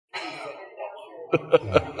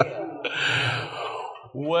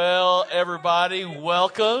Well, everybody,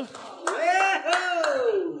 welcome.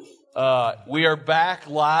 We are back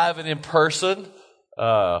live and in person.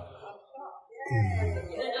 Y'all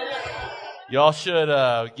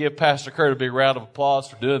should give Pastor Kurt a big round of applause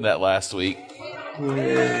for doing that last week.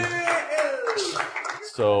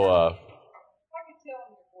 So,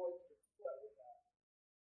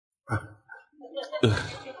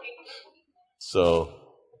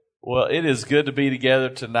 well, it is good to be together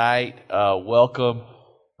tonight. Welcome.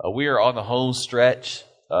 We are on the home stretch.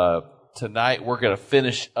 Tonight we're going to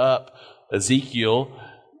finish up Ezekiel.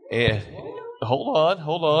 And hold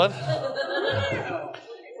on.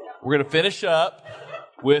 We're going to finish up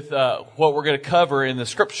with what we're going to cover in the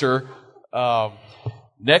scripture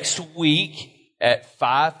next week at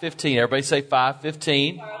 5:15. Everybody say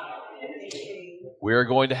 5:15. We are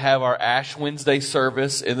going to have our Ash Wednesday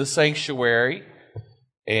service in the sanctuary.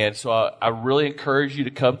 And so I really encourage you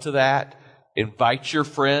to come to that. Invite your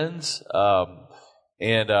friends.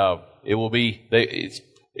 It will be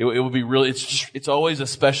really, it's always a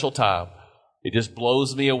special time. It just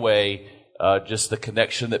blows me away, just the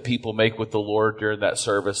connection that people make with the Lord during that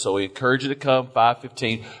service. So we encourage you to come,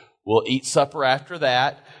 5:15. We'll eat supper after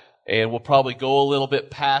that, and we'll probably go a little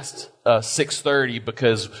bit past 6:30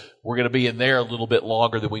 because we're going to be in there a little bit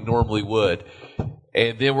longer than we normally would.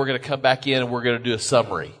 And then we're going to come back in and we're going to do a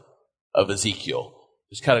summary of Ezekiel.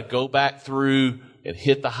 Just kind of go back through and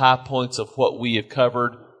hit the high points of what we have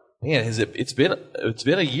covered. Man, it's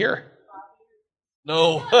been a year.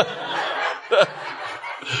 No.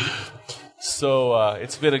 So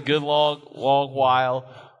it's been a good long while.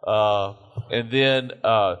 And then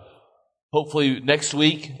hopefully next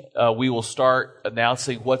week we will start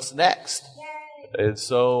announcing what's next. And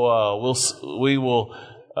so we will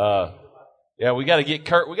we got to get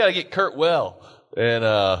Kurt well.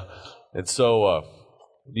 And so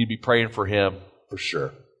we need to be praying for him for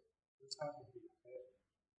sure.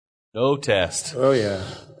 No test. Oh, yeah.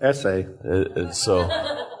 Essay. And so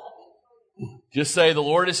just say, the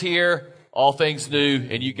Lord is here, all things new,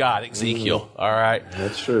 and you got Ezekiel. All right?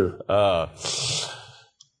 That's true.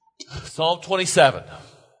 Psalm 27.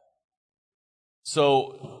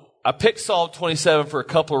 So I picked Psalm 27 for a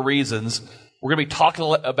couple of reasons. We're going to be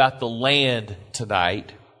talking about the land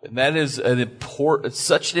tonight, and that is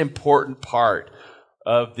such an important part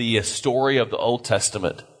of the story of the Old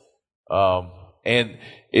Testament. And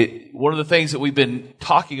one of the things that we've been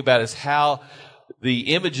talking about is how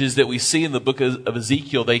the images that we see in the book of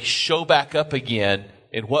Ezekiel, they show back up again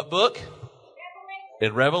in what book?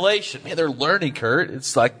 In Revelation. Man, they're learning, Kurt.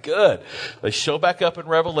 It's like good. They show back up in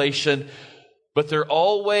Revelation, but they're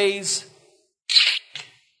always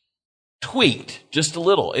tweaked just a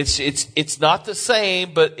little. It's not the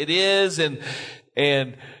same, but it is, and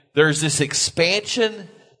there's this expansion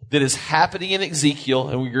that is happening in Ezekiel,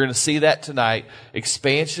 and we're going to see that tonight,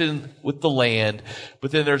 expansion with the land.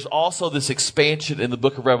 But then there's also this expansion in the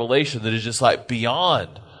book of Revelation that is just like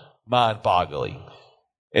beyond mind-boggling.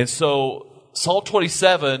 And so Psalm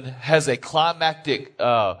 27 has a climactic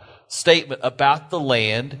statement about the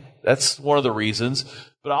land. That's one of the reasons.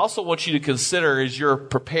 But I also want you to consider, as you're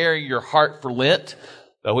preparing your heart for Lent,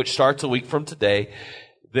 which starts a week from today,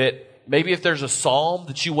 that maybe if there's a psalm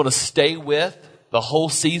that you want to stay with the whole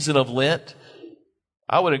season of Lent,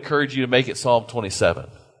 I would encourage you to make it Psalm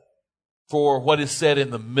 27 for what is said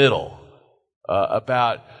in the middle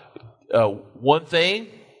about one thing.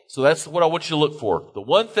 So that's what I want you to look for. The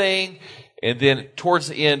one thing, and then towards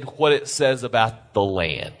the end, what it says about the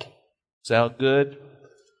land. Sound good?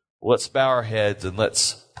 Let's bow our heads and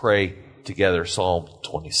let's pray together Psalm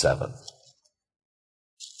 27.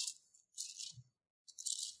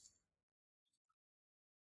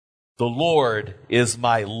 The Lord is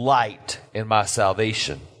my light and my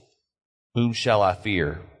salvation. Whom shall I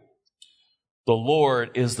fear? The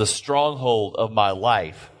Lord is the stronghold of my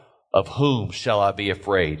life. Of whom shall I be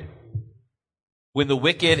afraid? When the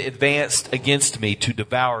wicked advanced against me to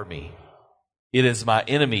devour me, it is my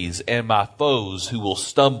enemies and my foes who will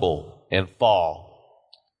stumble and fall.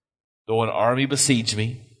 Though an army besiege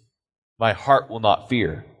me, my heart will not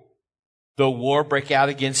fear. Though war break out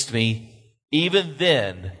against me, even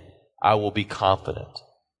then I will be confident.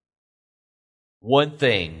 One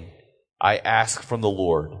thing I ask from the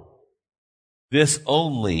Lord, this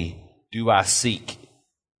only do I seek,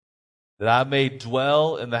 that I may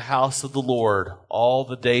dwell in the house of the Lord all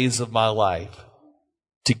the days of my life,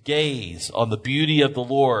 to gaze on the beauty of the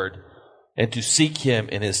Lord and to seek him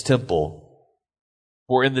in his temple.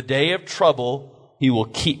 For in the day of trouble he will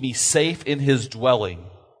keep me safe in his dwelling.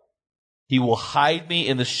 He will hide me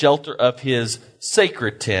in the shelter of his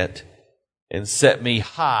sacred tent and set me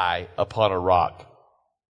high upon a rock.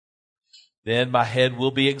 Then my head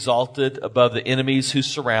will be exalted above the enemies who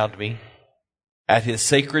surround me. At his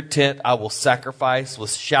sacred tent I will sacrifice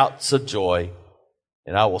with shouts of joy,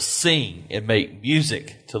 and I will sing and make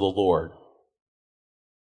music to the Lord.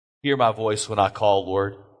 Hear my voice when I call,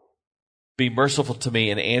 Lord. Be merciful to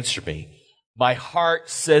me and answer me. My heart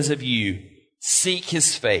says of you, seek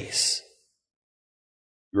his face.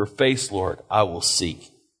 Your face, Lord, I will seek.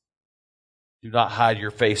 Do not hide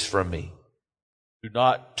your face from me. Do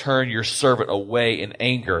not turn your servant away in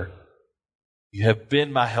anger. You have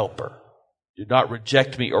been my helper. Do not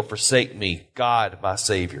reject me or forsake me, God, my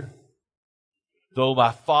Savior. Though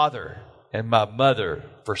my father and my mother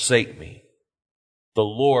forsake me, the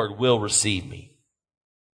Lord will receive me.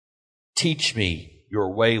 Teach me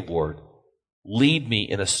your way, Lord. Lead me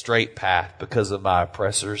in a straight path because of my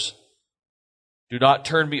oppressors. Do not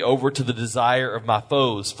turn me over to the desire of my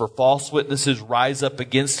foes, for false witnesses rise up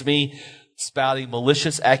against me, spouting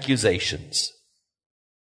malicious accusations.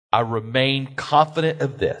 I remain confident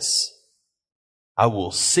of this. I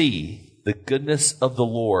will see the goodness of the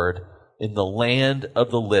Lord in the land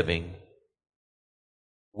of the living.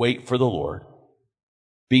 Wait for the Lord.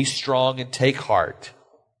 Be strong and take heart,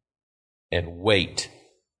 and wait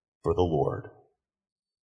for the Lord.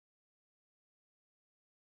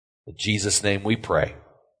 In Jesus' name we pray.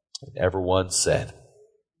 And everyone said,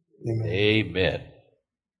 Amen. Amen.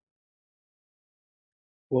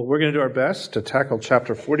 Well, we're going to do our best to tackle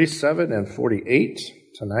chapter 47 and 48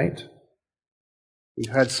 tonight.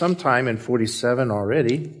 We've had some time in 47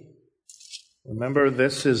 already. Remember,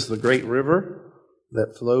 this is the great river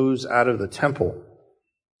that flows out of the temple.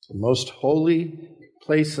 The most holy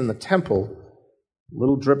place in the temple,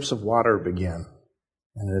 little drips of water begin.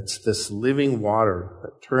 And it's this living water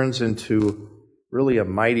that turns into really a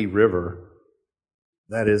mighty river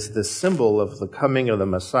that is the symbol of the coming of the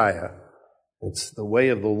Messiah. It's the way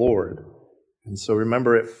of the Lord. And so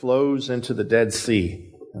remember, it flows into the Dead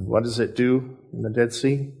Sea. And what does it do in the Dead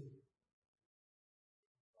Sea?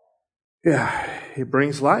 Yeah, it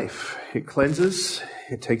brings life. It cleanses.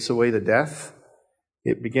 It takes away the death.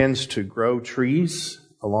 It begins to grow trees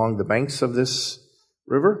along the banks of this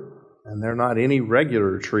river. And they're not any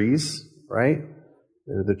regular trees, right?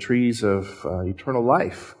 They're the trees of eternal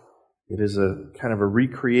life. It is a kind of a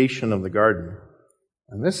recreation of the garden.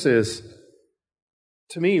 And this is,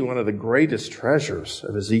 to me, one of the greatest treasures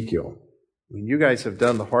of Ezekiel. I mean, you guys have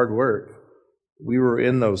done the hard work. We were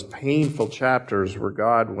in those painful chapters where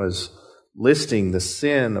God was listing the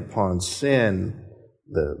sin upon sin,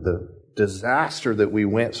 the disaster that we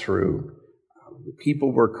went through. The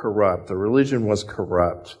people were corrupt. The religion was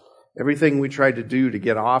corrupt. Everything we tried to do to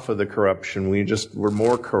get off of the corruption, we just were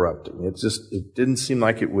more corrupting. It didn't seem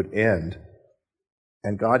like it would end.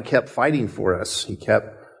 And God kept fighting for us. He kept,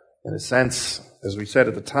 in a sense, as we said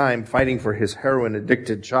at the time, fighting for his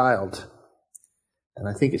heroin-addicted child. And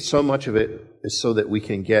I think so much of it is so that we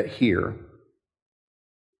can get here.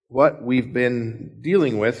 What we've been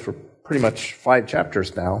dealing with for pretty much 5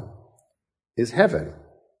 chapters now is heaven.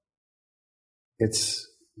 It's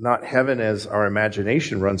not heaven as our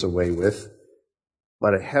imagination runs away with,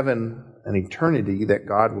 but a heaven, an eternity that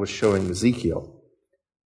God was showing Ezekiel.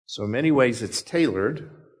 So in many ways it's tailored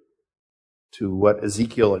to what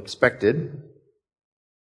Ezekiel expected,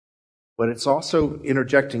 but it's also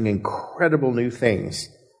interjecting incredible new things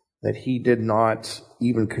that he did not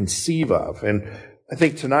even conceive of. And I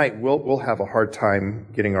think tonight we'll have a hard time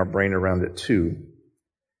getting our brain around it too.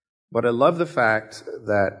 But I love the fact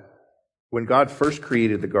that when God first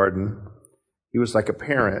created the garden, he was like a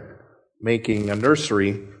parent making a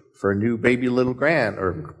nursery for a new baby little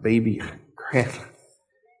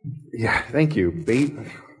yeah, thank you.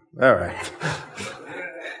 All right.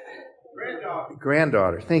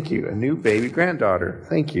 Granddaughter. Thank you. A new baby granddaughter.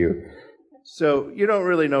 Thank you. So you don't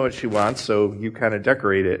really know what she wants, so you kind of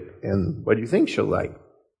decorate it, and what do you think she'll like?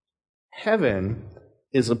 Heaven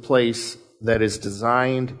is a place that is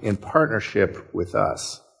designed in partnership with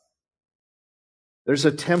us. There's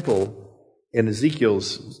a temple in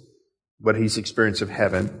Ezekiel's, what he's experienced of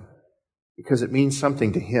heaven, because it means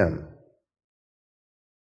something to him.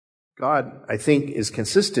 God, I think, is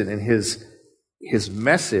consistent in his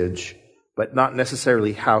message, but not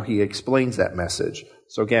necessarily how he explains that message.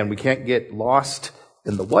 So again, we can't get lost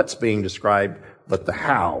in the what's being described, but the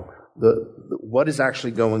how, what is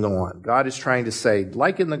actually going on. God is trying to say,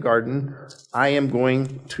 like in the garden, I am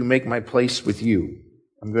going to make my place with you.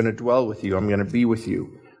 I'm going to dwell with you. I'm going to be with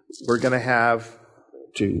you. We're going to have,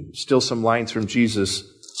 to steal some lines from Jesus,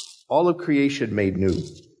 all of creation made new.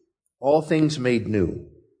 All things made new.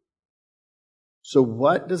 So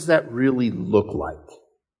what does that really look like?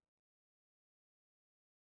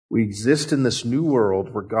 We exist in this new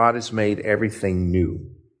world where God has made everything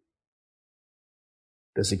new.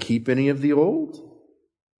 Does he keep any of the old?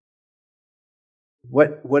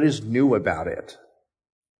 What is new about it?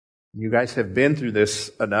 You guys have been through this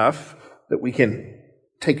enough that we can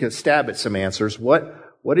take a stab at some answers.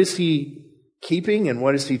 What is he keeping and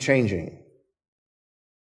what is he changing?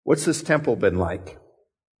 What's this temple been like?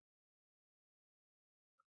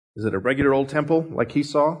 Is it a regular old temple like he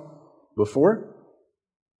saw before?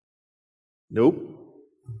 Nope.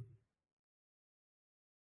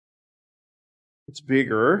 It's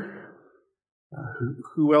bigger.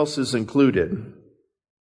 Who else is included?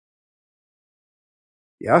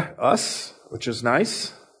 Yeah, us, which is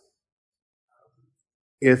nice.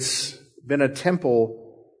 It's been a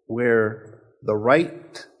temple where the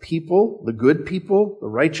right people, the good people, the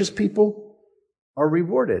righteous people are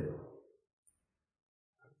rewarded.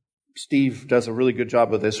 Steve does a really good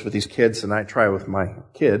job of this with these kids, and I try with my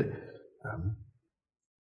kid.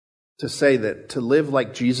 To say that to live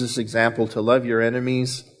like Jesus' example, to love your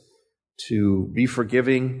enemies, to be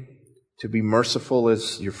forgiving, to be merciful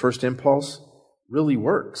as your first impulse, really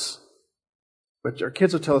works. But our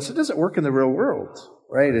kids will tell us it doesn't work in the real world,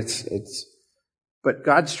 right? But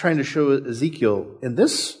God's trying to show Ezekiel, in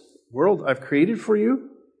this world I've created for you,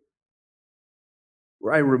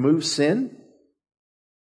 where I remove sin,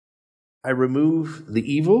 I remove the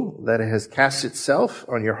evil that has cast itself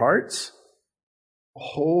on your hearts, a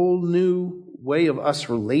whole new way of us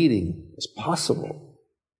relating is possible.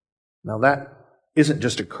 Now that isn't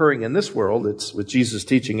just occurring in this world. It's with Jesus'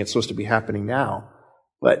 teaching, it's supposed to be happening now.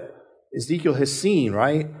 But Ezekiel has seen,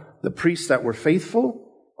 right? The priests that were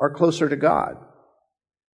faithful are closer to God.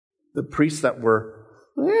 The priests that were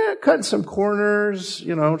cutting some corners,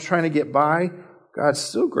 trying to get by, God's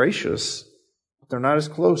still gracious. But they're not as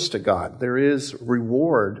close to God. There is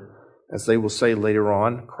reward, as they will say later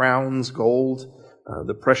on, crowns, gold,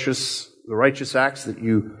 the righteous acts that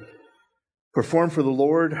you perform for the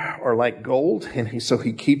Lord are like gold, and so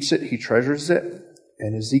he keeps it, he treasures it,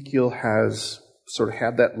 and Ezekiel has sort of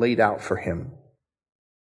had that laid out for him.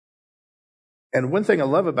 And one thing I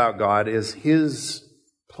love about God is his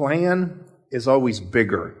plan is always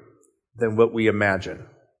bigger than what we imagine.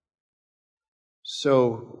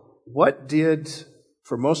 So what did,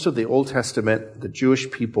 for most of the Old Testament, the Jewish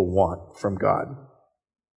people want from God?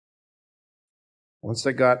 Once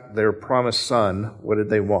they got their promised son, what did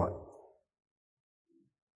they want?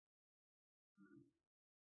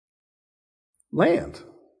 Land.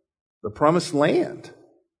 The promised land.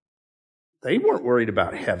 They weren't worried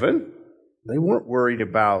about heaven. They weren't worried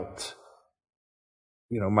about,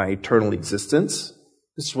 my eternal existence.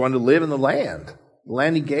 They just wanted to live in the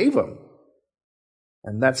land he gave them.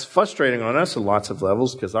 And that's frustrating on us on lots of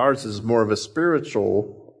levels because ours is more of a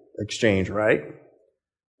spiritual exchange, right?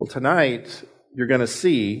 Well, tonight, you're going to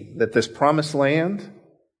see that this promised land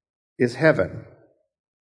is heaven.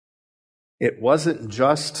 It wasn't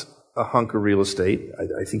just a hunk of real estate.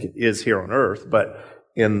 I think it is here on earth, but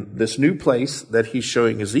in this new place that he's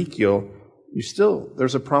showing Ezekiel,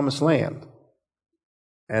 there's a promised land.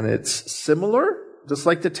 And it's similar, just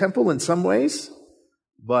like the temple in some ways,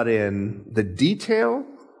 but in the detail,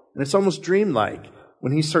 and it's almost dreamlike.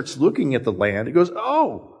 When he starts looking at the land, he goes,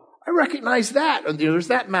 oh, I recognize that. And there's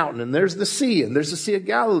that mountain, and there's the sea, and there's the Sea of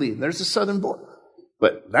Galilee, and there's the southern border.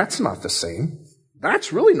 But that's not the same.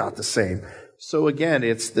 That's really not the same. So again,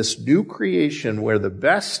 it's this new creation where the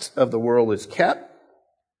best of the world is kept,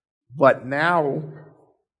 but now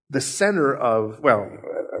the center of,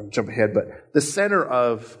 I'm jumping ahead, but the center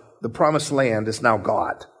of the promised land is now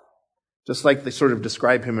God. Just like they sort of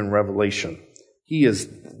describe him in Revelation. He is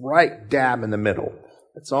right dab in the middle.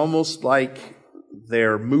 It's almost like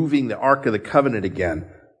they're moving the Ark of the Covenant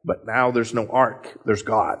again, but now there's no Ark, there's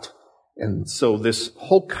God. And so this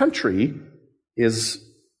whole country is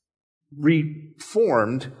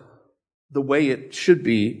reformed the way it should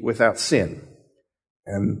be without sin.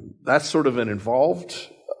 And that's sort of an involved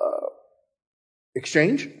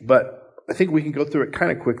exchange, but I think we can go through it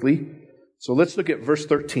kind of quickly. So let's look at verse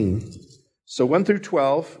 13. So 1 through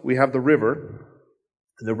 12, we have the river.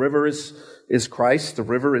 The river is Christ. The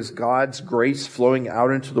river is God's grace flowing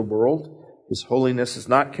out into the world. His holiness is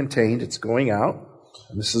not contained. It's going out.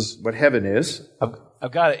 And this is what heaven is.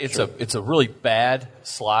 I've got it. It's a really bad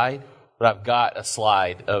slide, but I've got a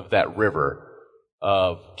slide of that river.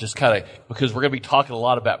 Just kind of, because we're going to be talking a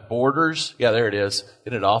lot about borders. Yeah, there it is.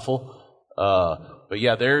 Isn't it awful? But But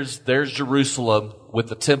yeah, there's Jerusalem with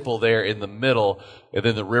the temple there in the middle, and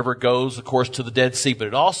then the river goes, of course, to the Dead Sea, but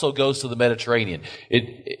it also goes to the Mediterranean.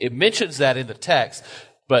 It mentions that in the text,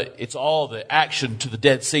 but it's all the action to the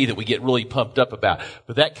Dead Sea that we get really pumped up about.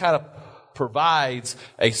 But that kind of provides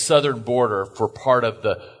a southern border for part of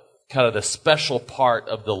the kind of the special part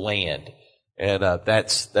of the land, and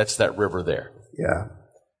that's that river there. Yeah,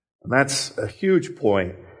 and that's a huge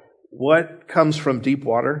point. What comes from deep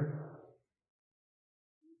water?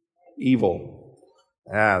 Evil.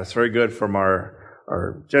 That's very good from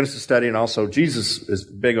our Genesis study, and also Jesus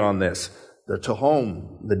is big on this. The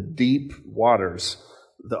Tehom, the deep waters,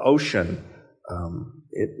 the ocean.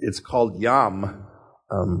 It's called Yam,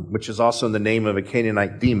 which is also the name of a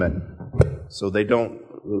Canaanite demon. So the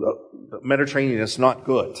Mediterranean is not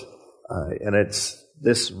good. And it's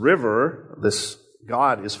this river, this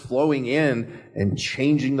God is flowing in and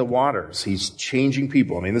changing the waters. He's changing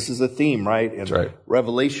people. I mean, this is a theme, right? In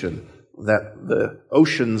Revelation, that the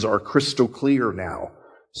oceans are crystal clear now,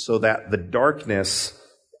 so that the darkness,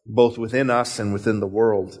 both within us and within the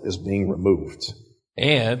world, is being removed.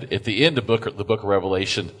 And at the end of the book of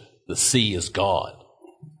Revelation, the sea is gone.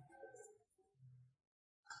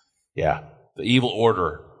 Yeah, the evil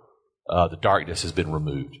order, the darkness has been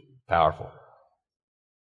removed. Powerful.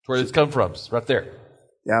 Where did this come from? It's right there.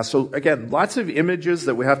 Yeah, so again, lots of images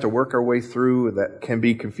that we have to work our way through that can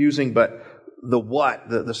be confusing, but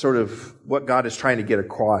the sort of what God is trying to get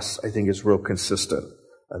across, I think, is real consistent.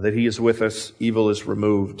 That He is with us, evil is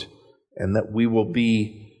removed, and that we will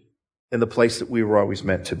be in the place that we were always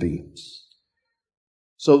meant to be.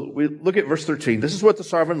 So we look at verse 13. This is what the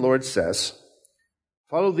sovereign Lord says.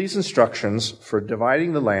 Follow these instructions for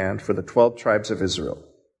dividing the land for the 12 tribes of Israel.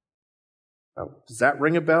 Now, does that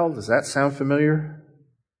ring a bell? Does that sound familiar?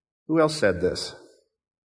 Who else said this?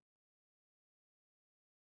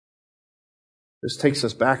 This takes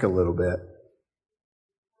us back a little bit.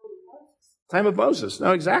 Time of Moses.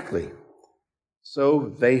 No, exactly.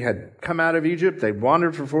 So they had come out of Egypt. They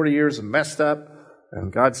wandered for 40 years and messed up.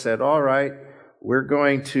 And God said, all right, we're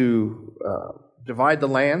going to divide the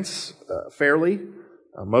lands fairly.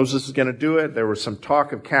 Moses is going to do it. There was some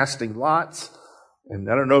talk of casting lots. And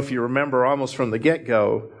I don't know if you remember, almost from the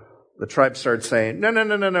get-go, the tribe started saying, no,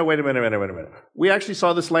 wait a minute. We actually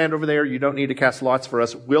saw this land over there. You don't need to cast lots for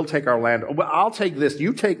us. We'll take our land. Well, I'll take this.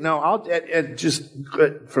 You take, no,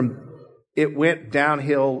 it went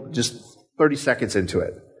downhill just 30 seconds into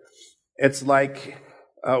it. It's like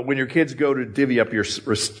when your kids go to divvy up your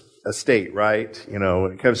estate, right? You know,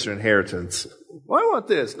 when it comes to inheritance. Well, I want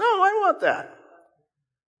this. No, I want that.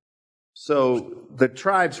 So the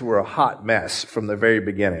tribes were a hot mess from the very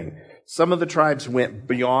beginning. Some of the tribes went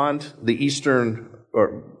beyond the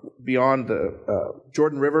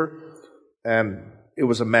Jordan River, and it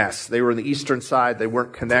was a mess. They were on the eastern side. They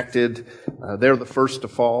weren't connected. They're the first to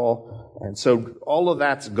fall. And so all of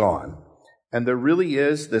that's gone. And there really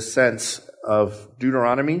is this sense of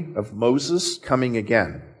Deuteronomy, of Moses coming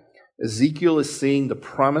again. Ezekiel is seeing the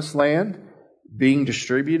promised land being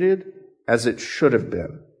distributed as it should have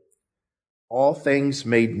been. All things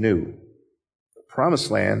made new. The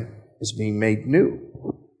promised land is being made new.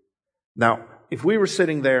 Now, if we were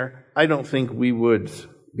sitting there, I don't think we would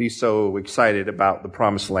be so excited about the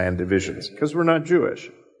promised land divisions, because we're not Jewish.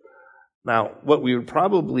 Now, what we would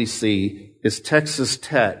probably see is Texas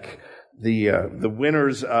Tech, the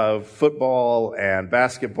winners of football and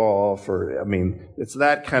basketball it's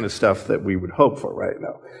that kind of stuff that we would hope for right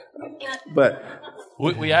now. But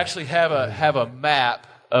we actually have a map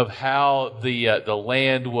of how the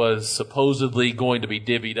land was supposedly going to be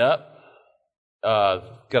divvied up.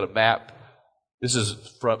 Got a map. This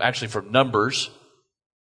is from Numbers.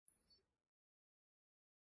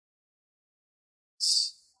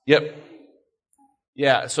 Yep.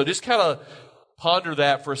 Yeah, so just kind of ponder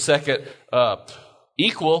that for a second.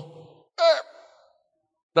 Equal,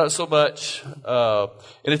 not so much. And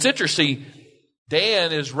it's interesting,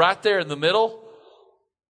 Dan is right there in the middle.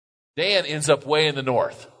 Dan ends up way in the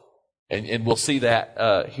north. And we'll see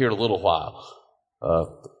that here in a little while.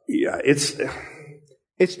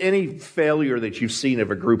 It's any failure that you've seen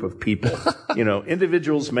of a group of people.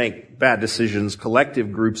 Individuals make bad decisions.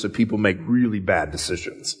 Collective groups of people make really bad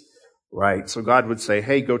decisions, right? So God would say,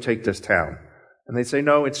 hey, go take this town. And they'd say,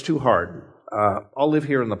 no, it's too hard. I'll live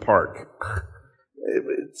here in the park.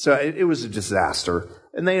 So it was a disaster.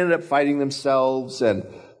 And they ended up fighting themselves. And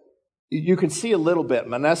you can see a little bit.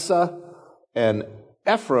 Manasseh and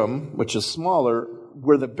Ephraim, which is smaller,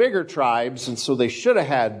 were the bigger tribes. And so they should have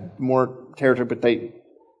had more territory, but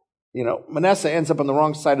Manasseh ends up on the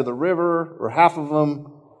wrong side of the river, or half of them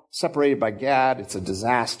separated by Gad. It's a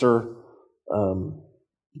disaster.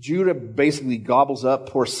 Judah basically gobbles up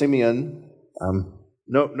poor Simeon.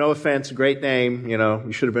 No offense, great name.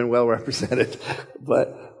 You should have been well represented,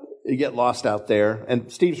 but you get lost out there.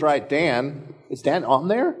 And Steve's right. Dan, is Dan on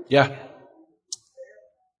there? Yeah.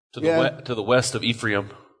 To the west of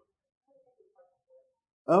Ephraim.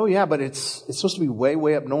 Oh yeah, but it's supposed to be way,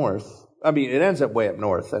 way up north. I mean, it ends up way up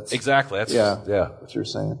north. Exactly. That's what you're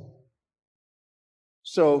saying.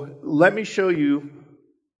 So let me show you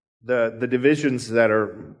the divisions that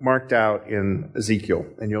are marked out in Ezekiel,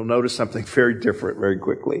 and you'll notice something very different very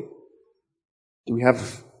quickly. Do we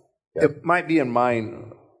have? Yeah. It might be in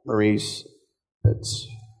mine, Maurice.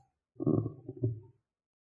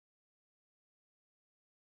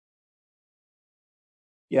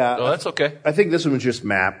 Yeah. Oh, that's okay. I think this one was just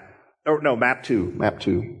map. Oh no, map 2. Map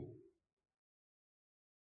 2.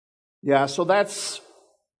 Yeah. So that's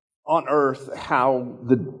on Earth how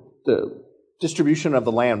the distribution of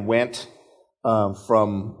the land went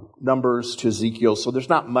from Numbers to Ezekiel. So there's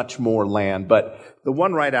not much more land, but the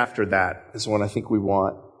one right after that is one I think we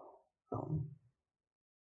want.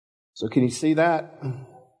 So can you see that?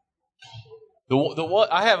 The one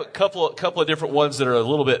I have a couple of different ones that are a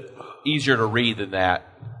little bit easier to read than that.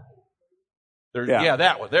 Yeah,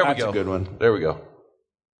 that one. There we go. That's a good one. There we go.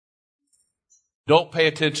 Don't pay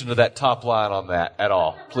attention to that top line on that at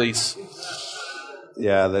all, please.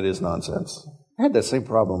 Yeah, that is nonsense. I had that same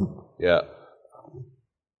problem. Yeah.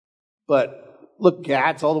 But look,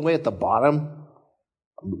 Gad's all the way at the bottom.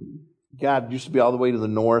 Gad used to be all the way to the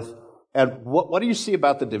north. And what do you see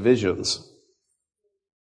about the divisions?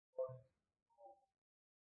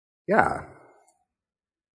 Yeah.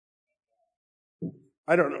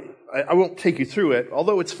 I don't know. I won't take you through it,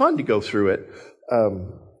 although it's fun to go through it.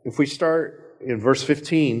 If we start in verse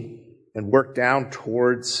 15 and work down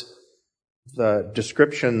towards the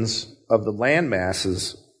descriptions of the land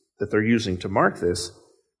masses that they're using to mark this,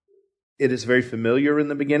 it is very familiar in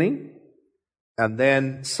the beginning, and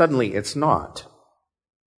then suddenly it's not.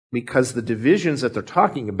 Because the divisions that they're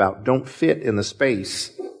talking about don't fit in the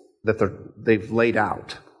space that they've laid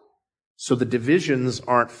out. So the divisions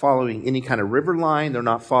aren't following any kind of river line. They're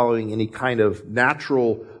not following any kind of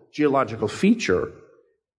natural geological feature.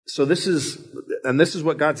 So this is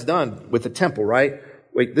what God's done with the temple, right?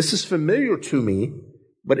 Wait, this is familiar to me,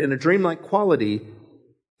 but in a dreamlike quality,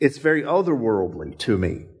 it's very otherworldly to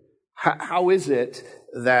me. How is it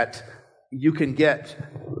that you can get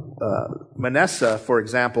Manasseh, for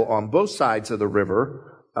example, on both sides of the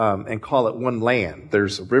river and call it one land?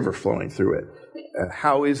 There's a river flowing through it.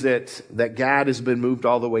 How is it that Gad has been moved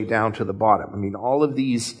all the way down to the bottom? I mean, all of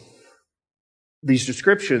these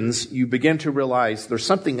descriptions, you begin to realize there's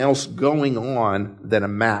something else going on than a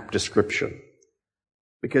map description.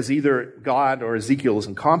 Because either God or Ezekiel is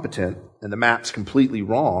incompetent and the map's completely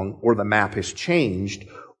wrong, or the map has changed,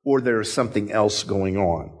 or there is something else going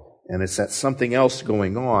on. And it's that something else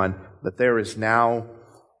going on that there is now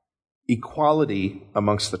equality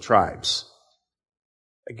amongst the tribes.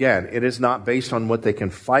 Again, it is not based on what they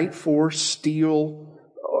can fight for, steal,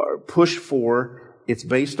 or push for. It's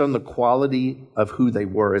based on the quality of who they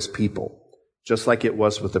were as people, just like it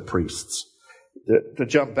was with the priests. To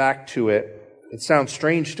jump back to it, it sounds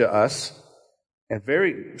strange to us, and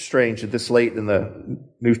very strange at this late in the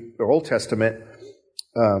Old Testament.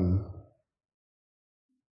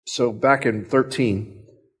 So back in 13,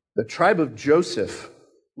 the tribe of Joseph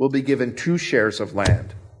will be given 2 shares of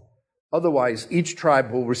land. Otherwise, each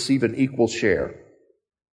tribe will receive an equal share.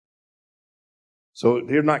 So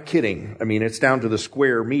they're not kidding. I mean, it's down to the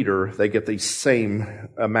square meter. They get the same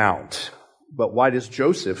amount. But why does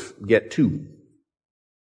Joseph get 2?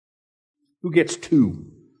 Who gets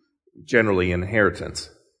 2 generally in inheritance?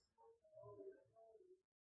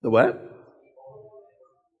 The what?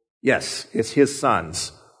 Yes, it's his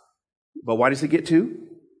sons. But why does he get 2?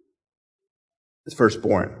 His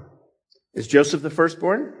firstborn. Is Joseph the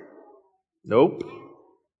firstborn? Nope.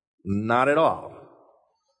 Not at all.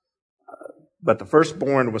 But the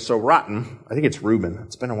firstborn was so rotten, I think it's Reuben.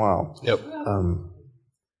 It's been a while. Yep.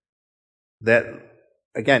 That,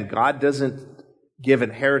 again, God doesn't give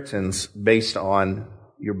inheritance based on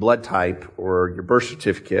your blood type or your birth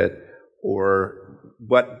certificate or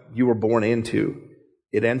what you were born into.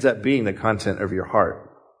 It ends up being the content of your heart.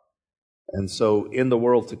 And so in the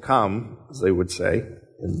world to come, as they would say,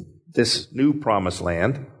 in this new promised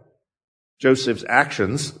land, Joseph's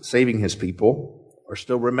actions, saving his people, are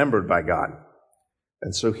still remembered by God.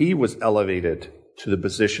 And so he was elevated to the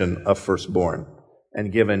position of firstborn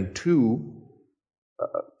and given 2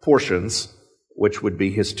 portions, which would be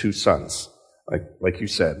his 2 sons, like you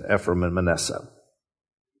said, Ephraim and Manasseh.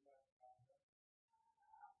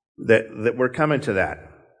 that we're coming to that.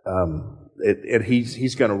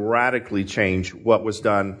 He's going to radically change what was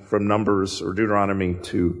done from Numbers or Deuteronomy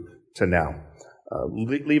to now.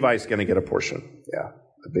 Levi's going to get a portion. Yeah,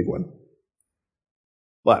 a big one.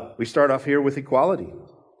 But we start off here with equality.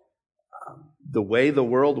 The way the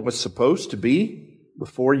world was supposed to be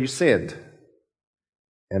before you sinned.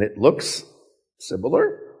 And it looks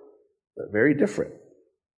similar, but very different.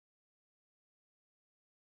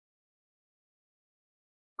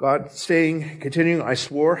 God continuing, I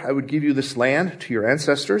swore I would give you this land to your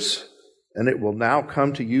ancestors, and it will now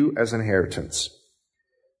come to you as an inheritance.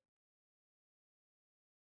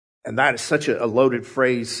 And that is such a loaded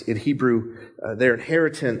phrase in Hebrew. Their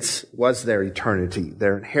inheritance was their eternity.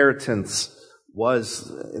 Their inheritance was,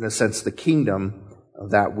 in a sense, the kingdom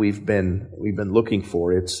that we've been looking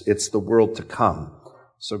for. It's the world to come.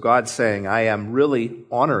 So God's saying, I am really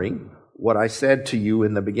honoring what I said to you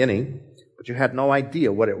in the beginning, but you had no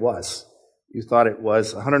idea what it was. You thought it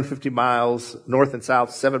was 150 miles north and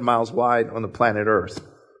south, 7 miles wide on the planet Earth.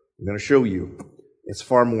 I'm going to show you. It's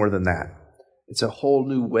far more than that. It's a whole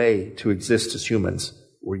new way to exist as humans,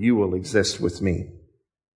 where you will exist with me.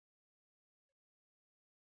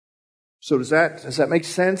 So does that make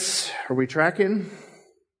sense? Are we tracking?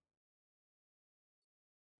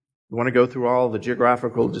 You want to go through all the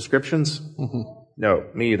geographical descriptions? Mm-hmm. No,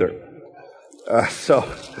 me either. So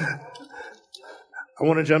I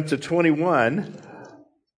want to jump to 21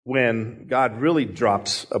 when God really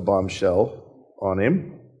drops a bombshell on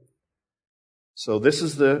him. So this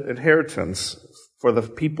is the inheritance for the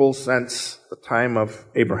people since the time of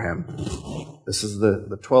Abraham. This is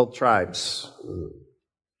the 12 tribes.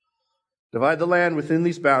 Divide the land within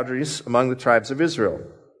these boundaries among the tribes of Israel.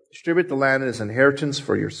 Distribute the land as inheritance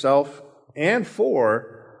for yourself and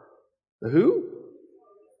for the who?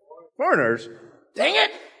 Foreigners. Dang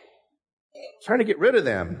it! Trying to get rid of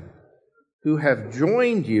them who have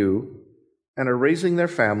joined you and are raising their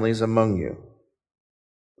families among you.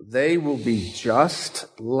 They will be just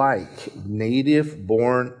like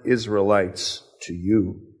native-born Israelites to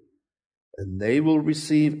you, and they will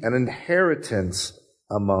receive an inheritance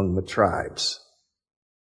among the tribes.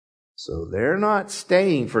 So they're not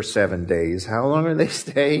staying for 7 days. How long are they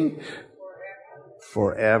staying?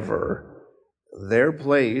 Forever. Their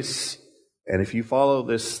place, and if you follow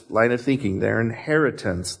this line of thinking, their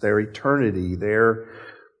inheritance, their eternity, their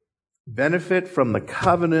benefit from the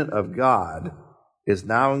covenant of God is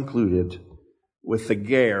now included with the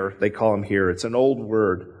ger, they call him here. It's an old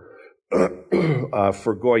word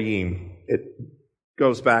for goyim. It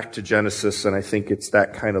goes back to Genesis, and I think it's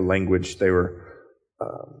that kind of language they were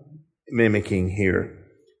mimicking here.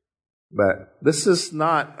 But this is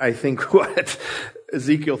not, I think, what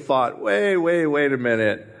Ezekiel thought. Wait a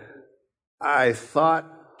minute. I thought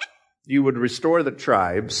you would restore the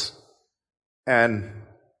tribes, and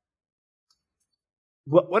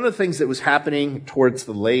one of the things that was happening towards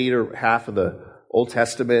the later half of the Old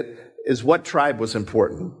Testament is what tribe was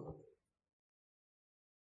important.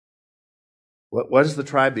 What is the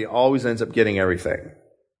tribe that always ends up getting everything?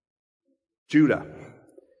 Judah.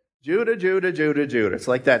 Judah. It's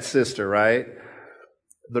like that sister, right?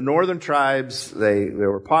 The northern tribes, they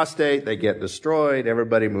were apostate, they get destroyed,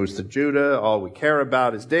 everybody moves to Judah. All we care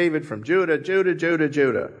about is David from Judah.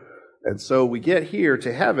 And so we get here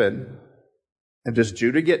to heaven, and does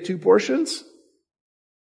Judah get 2 portions?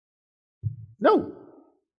 No. Do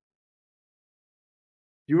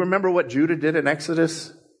you remember what Judah did in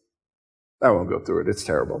Exodus? I won't go through it. It's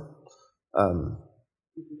terrible.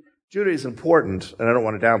 Judah is important, and I don't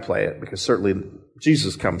want to downplay it, because certainly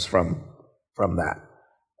Jesus comes from that.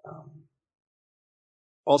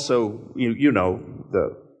 Also, you know,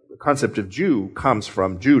 the concept of Jew comes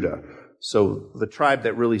from Judah. So the tribe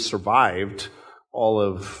that really survived all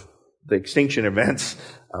of the extinction events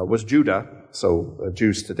was Judah, so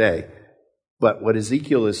Jews today. But what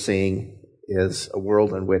Ezekiel is seeing is a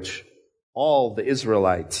world in which all the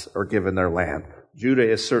Israelites are given their land. Judah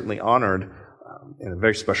is certainly honored in a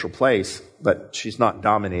very special place, but she's not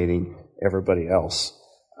dominating everybody else.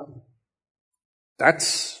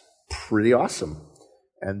 That's pretty awesome.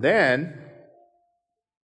 And then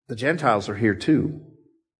the Gentiles are here too.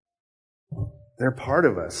 They're part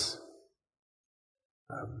of us.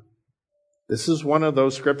 This is one of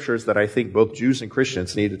those scriptures that I think both Jews and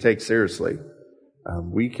Christians need to take seriously.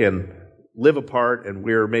 We can live apart, and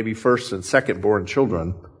we're maybe first and second born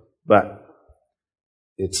children, but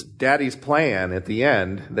it's Daddy's plan at the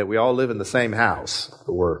end that we all live in the same house,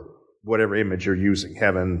 or whatever image you're using,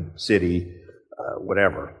 heaven, city,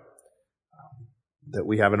 whatever. That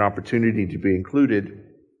we have an opportunity to be included,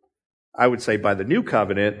 I would say, by the new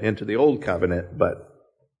covenant into the old covenant, but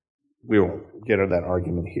we won't get into that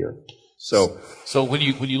argument here. So when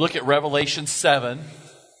you look at Revelation 7,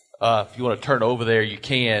 if you want to turn over there, you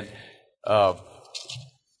can.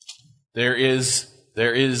 There is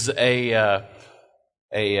a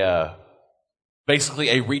basically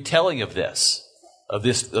a retelling of this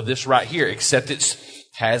right here, except it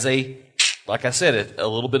has like I said, a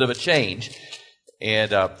little bit of a change.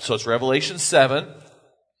 And so it's Revelation 7.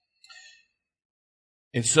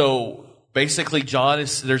 And so basically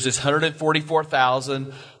there's this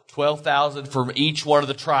 144,000, 12,000 from each one of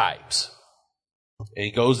the tribes. And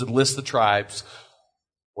he goes and lists the tribes.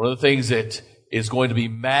 One of the things that is going to be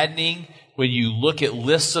maddening when you look at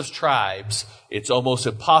lists of tribes, it's almost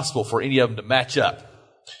impossible for any of them to match up.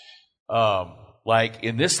 Like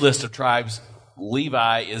in this list of tribes,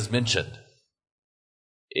 Levi is mentioned.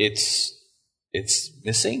 It's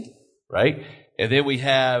missing, right? And then we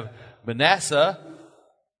have Manasseh,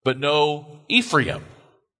 but no Ephraim.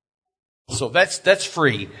 So that's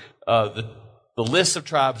free. The list of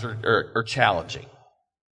tribes are challenging.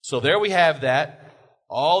 So there we have that.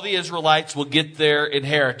 All the Israelites will get their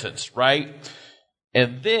inheritance, right?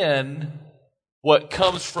 And then what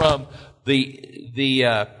comes from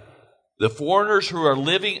the foreigners who are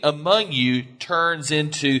living among you turns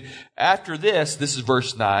into, after this is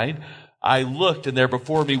verse 9, I looked, and there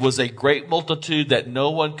before me was a great multitude that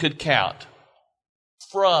no one could count,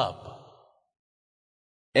 from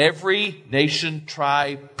every nation,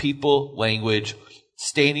 tribe, people, language,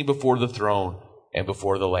 standing before the throne and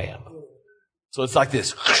before the Lamb. So it's like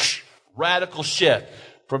this radical shift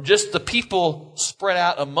from just the people spread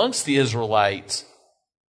out amongst the Israelites,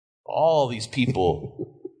 all these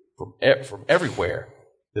people from everywhere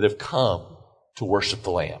that have come to worship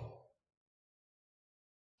the Lamb.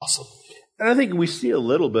 Awesome. And I think we see a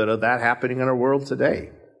little bit of that happening in our world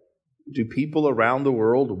today. Do people around the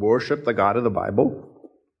world worship the God of the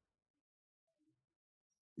Bible?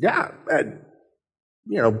 Yeah.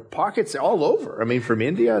 Pockets all over. I mean, from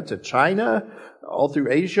India to China, all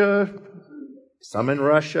through Asia, some in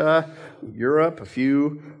Russia, Europe, a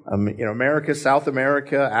few, America, South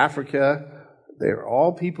America, Africa. They're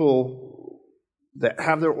all people that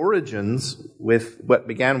have their origins with what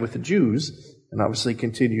began with the Jews and obviously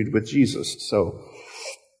continued with Jesus. So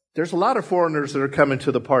there's a lot of foreigners that are coming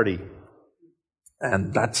to the party,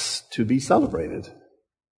 and that's to be celebrated.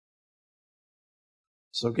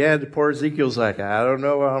 So again, poor Ezekiel's like, I don't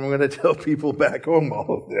know how I'm going to tell people back home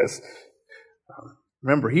all of this.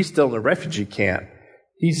 Remember, he's still in a refugee camp.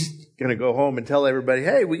 He's going to go home and tell everybody,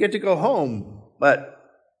 hey, we get to go home. But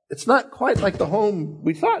it's not quite like the home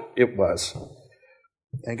we thought it was.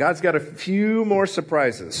 And God's got a few more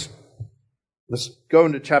surprises. Let's go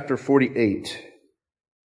into chapter 48.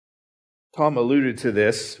 Tom alluded to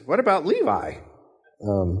this. What about Levi?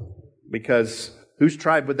 Because whose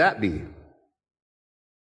tribe would that be?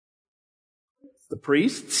 The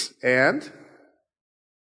priests and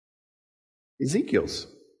Ezekiel's.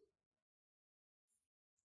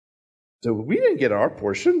 So we didn't get our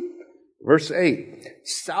portion. Verse 8,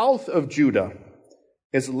 south of Judah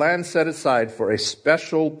is land set aside for a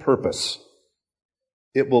special purpose.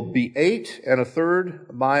 It will be 8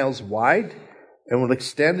 1/3 miles wide and will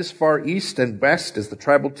extend as far east and west as the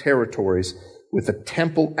tribal territories, with a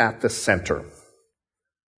temple at the center.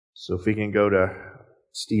 So if we can go to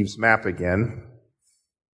Steve's map again.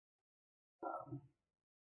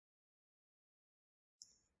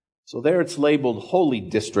 So there it's labeled Holy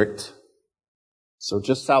District. So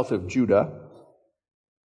just south of Judah.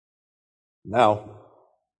 Now,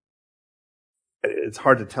 it's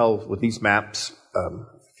hard to tell with these maps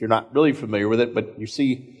if you're not really familiar with it, but you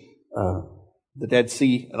see the Dead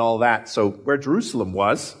Sea and all that. So where Jerusalem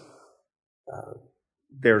was,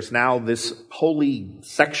 there's now this holy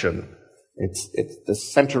section. It's the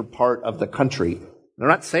center part of the country. They're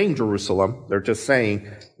not saying Jerusalem. They're just saying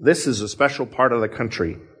this is a special part of the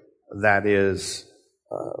country that is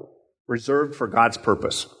reserved for God's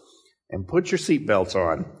purpose. And put your seatbelts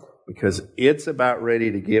on, because it's about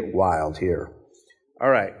ready to get wild here. All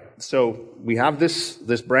right, so we have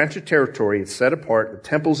this branch of territory. It's set apart. The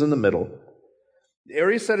temple's in the middle. The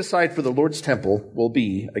area set aside for the Lord's temple will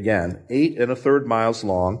be, again, 8 1/3 miles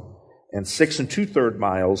long and 6 2/3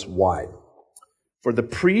 miles wide. For the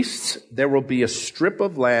priests, there will be a strip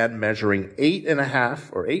of land measuring 8 1/2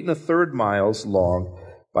 or 8 1/3 miles long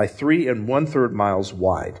by 3 1/3 miles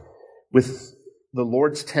wide, with the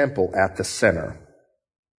Lord's temple at the center.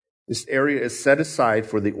 This area is set aside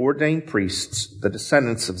for the ordained priests, the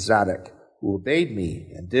descendants of Zadok, who obeyed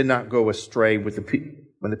me and did not go astray when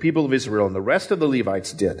the people of Israel and the rest of the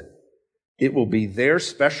Levites did. It will be their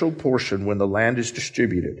special portion when the land is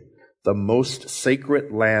distributed. the most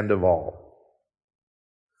sacred land of all.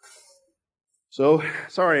 So,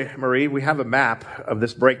 sorry, Marie, we have a map of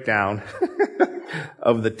this breakdown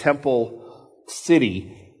of the temple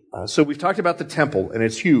city. So we've talked about the temple, and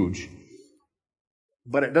it's huge,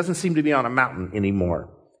 but it doesn't seem to be on a mountain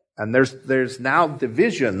anymore. And there's now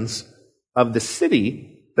divisions of the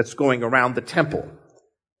city that's going around the temple.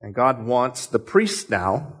 And God wants the priests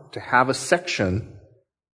now to have a section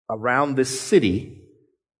around this city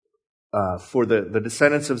for the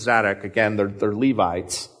descendants of Zadok. Again, they're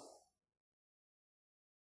Levites.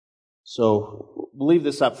 So we'll leave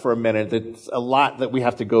this up for a minute. It's a lot that we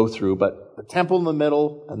have to go through, but the temple in the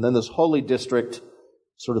middle, and then this holy district,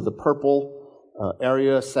 sort of the purple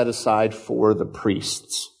area set aside for the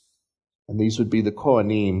priests. And these would be the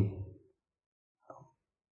Kohanim.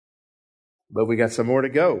 But we got some more to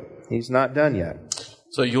go. He's not done yet.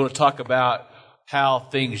 So you want to talk about how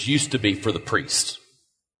things used to be for the priests?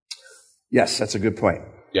 Yes, that's a good point.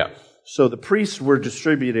 Yeah. So the priests were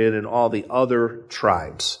distributed in all the other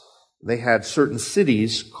tribes. They had certain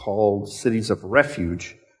cities called cities of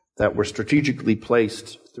refuge that were strategically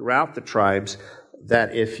placed throughout the tribes,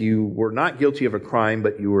 that if you were not guilty of a crime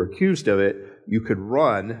but you were accused of it, you could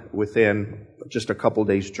run within just a couple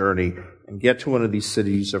days' journey and get to one of these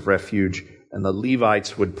cities of refuge, and the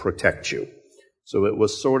Levites would protect you. So it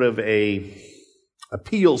was sort of a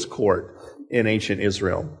appeals court in ancient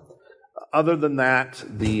Israel. Other than that,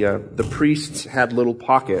 the priests had little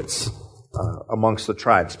pockets amongst the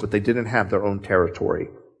tribes, but they didn't have their own territory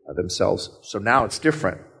themselves. So now it's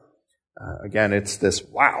different. Again, it's this,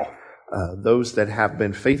 wow, those that have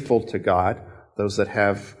been faithful to God, those that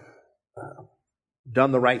have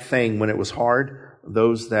done the right thing when it was hard,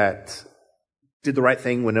 those that did the right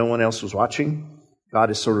thing when no one else was watching, God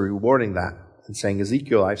is sort of rewarding that and saying,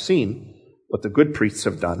 Ezekiel, I've seen what the good priests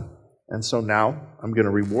have done, and so now I'm going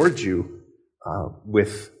to reward you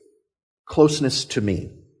with closeness to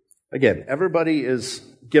me. Again, everybody is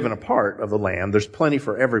given a part of the land. There's plenty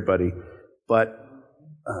for everybody, but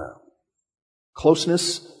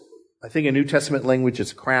closeness, I think in New Testament language,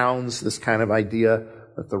 it's crowns, this kind of idea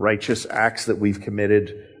that the righteous acts that we've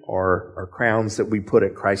committed are crowns that we put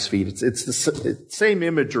at Christ's feet. It's the same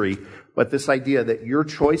imagery, but this idea that your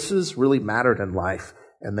choices really mattered in life,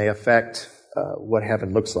 and they affect what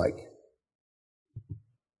heaven looks like.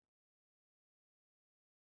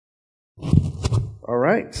 All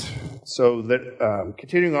right. So that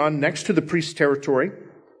continuing on, next to the priest's territory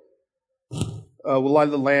will lie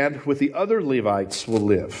the land with the other Levites will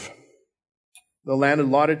live. The land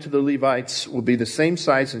allotted to the Levites will be the same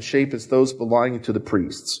size and shape as those belonging to the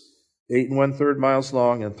priests, 8 1/3 miles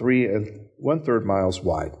long and 3 1/3 miles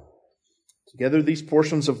wide. Together, these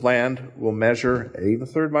portions of land will measure 8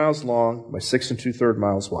 1/3 miles long by 6 2/3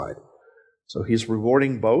 miles wide. So he's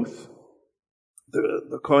rewarding both.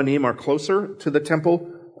 The Kohanim are closer to the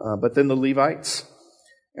temple, but then the Levites.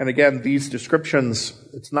 And again, these descriptions,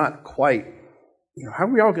 it's not quite, how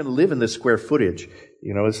are we all going to live in this square footage?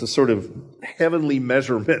 It's the sort of heavenly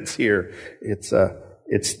measurements here. It's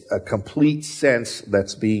a complete sense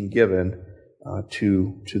that's being given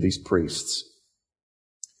to these priests.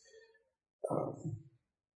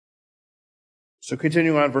 So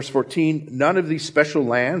continuing on, verse 14, none of these special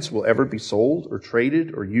lands will ever be sold or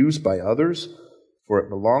traded or used by others, for it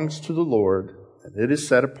belongs to the Lord, and it is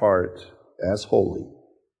set apart as holy.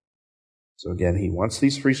 So again, he wants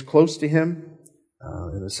these priests close to him,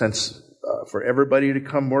 in a sense, for everybody to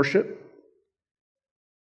come worship.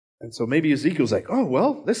 And so maybe Ezekiel's like, oh,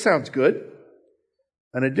 well, this sounds good.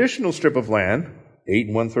 An additional strip of land, 8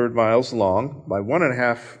 1/3 miles long by 1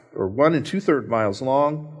 2/3 miles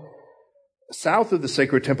long, south of the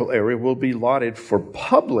sacred temple area will be allotted for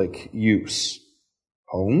public use.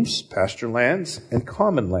 Homes, pasture lands, and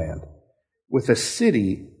common land, with a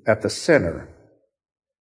city at the center.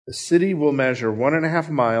 The city will measure 1.5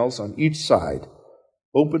 miles on each side.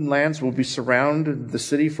 Open lands will be surrounded the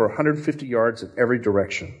city for 150 yards in every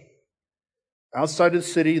direction. Outside of the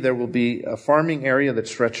city, there will be a farming area that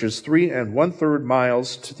stretches 3 1/3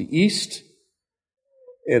 miles to the east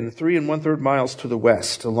and 3 1/3 miles to the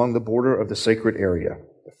west along the border of the sacred area.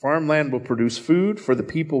 The farmland will produce food for the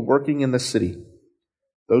people working in the city.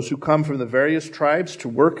 Those who come from the various tribes to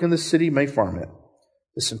work in the city may farm it.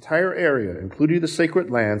 This entire area, including the sacred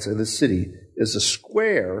lands and the city, is a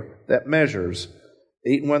square that measures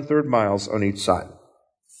 8 1/3 miles on each side.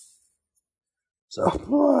 So,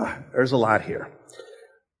 there's a lot here.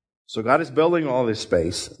 So God is building all this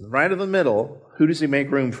space. Right in the middle, who does he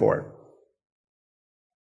make room for?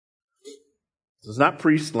 This is not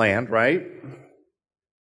priest land, right?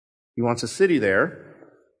 He wants a city there,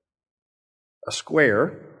 a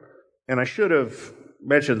square, And I should have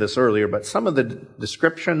mentioned this earlier, but some of the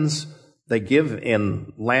descriptions they give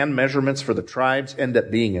in land measurements for the tribes end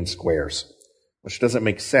up being in squares, which doesn't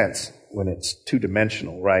make sense when it's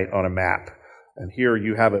two-dimensional, right, on a map. And here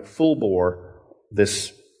you have it full bore,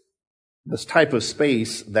 this type of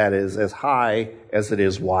space that is as high as it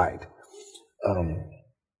is wide.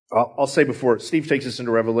 I'll say before Steve takes us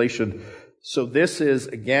into Revelation, so this is,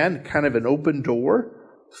 again, kind of an open door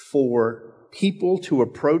for people to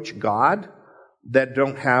approach God that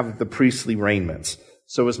don't have the priestly raiments.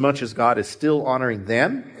 So as much as God is still honoring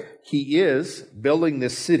them, he is building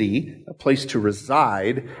this city, a place to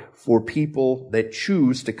reside for people that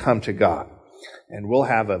choose to come to God. And we'll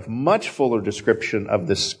have a much fuller description of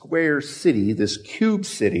the square city, this cube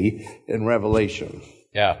city, in Revelation.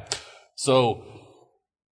 Yeah. So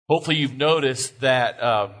hopefully you've noticed that,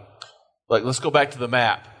 let's go back to the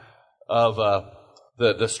map of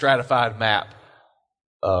the stratified map.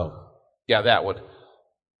 That one.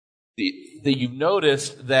 You've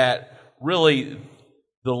noticed that really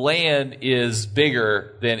the land is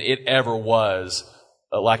bigger than it ever was,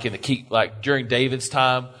 like during David's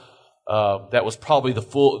time. That was probably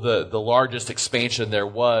the largest expansion there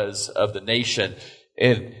was of the nation,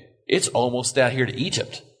 and it's almost down here to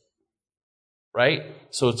Egypt, right?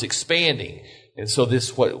 So it's expanding, and so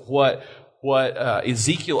this what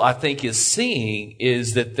Ezekiel I think is seeing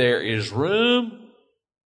is that there is room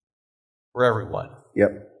for everyone.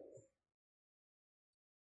 Yep.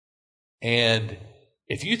 And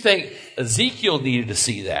if you think Ezekiel needed to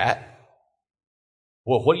see that,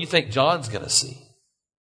 well, what do you think John's going to see?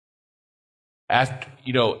 After,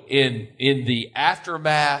 in the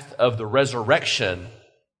aftermath of the resurrection,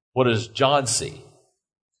 what does John see?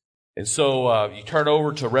 And so you turn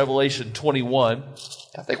over to Revelation 21.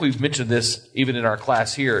 I think we've mentioned this even in our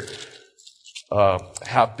class here,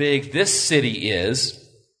 how big this city is.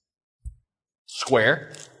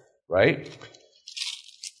 Square, right?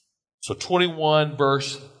 So 21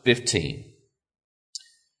 verse 15.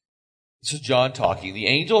 This is John talking. The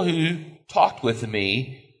angel who talked with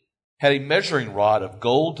me had a measuring rod of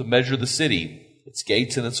gold to measure the city, its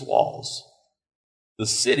gates and its walls. The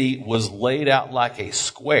city was laid out like a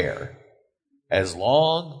square, as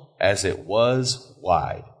long as it was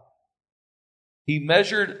wide. He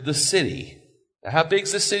measured the city. Now, how big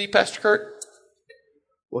is this city, Pastor Kurt?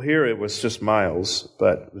 Well, here it was just miles,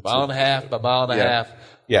 but... Mile and a half by mile and a half.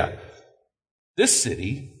 Yeah. This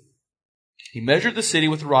city, he measured the city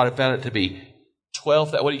with a rod and found it to be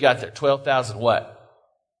 12, what do you got there? 12,000 what?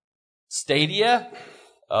 Stadia?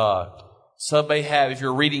 Some may have, if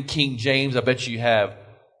you're reading King James, I bet you have,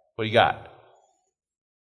 what do you got?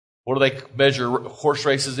 What do they measure horse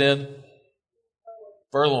races in?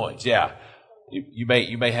 Furlongs, yeah. You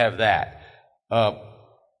may have that. But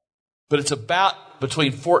it's about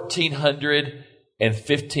between 1,400 and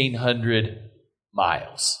 1,500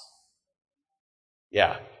 miles.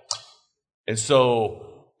 Yeah. And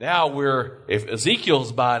so now if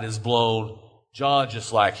Ezekiel's mind is blown, John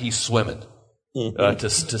just like he's swimming to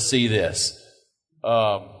see this.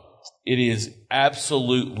 It is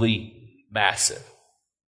absolutely massive.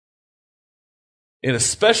 And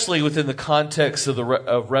especially within the context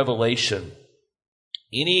of Revelation,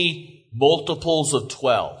 any multiples of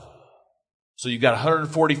 12. So you've got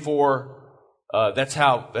 144, that's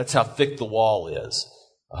how thick the wall is.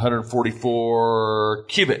 144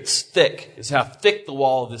 cubits thick is how thick the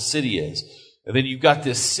wall of this city is. And then you've got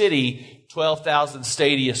this city, 12,000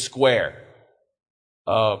 stadia square.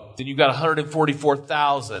 Then you've got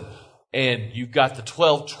 144,000. And you've got the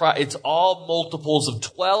 12 it's all multiples of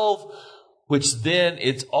 12, which then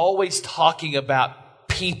it's always talking about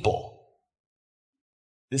people.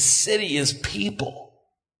 This city is people.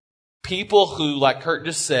 People who, like Kurt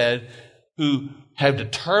just said, who have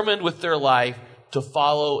determined with their life to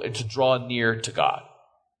follow and to draw near to God.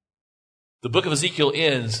 The book of Ezekiel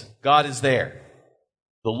ends, God is there.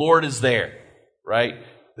 The Lord is there, right?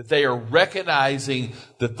 That they are recognizing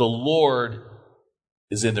that the Lord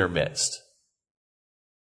is in their midst.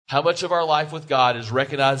 How much of our life with God is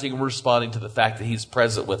recognizing and responding to the fact that He's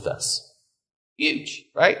present with us? Huge,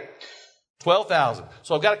 right? 12,000.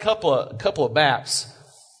 So I've got a couple of maps,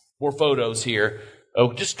 more photos here,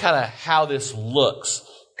 of just kind of how this looks,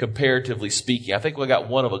 comparatively speaking. I think we got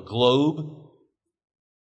one of a globe.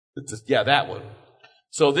 That one.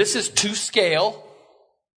 So this is to scale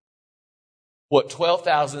what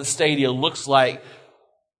 12,000 stadia looks like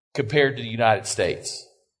compared to the United States.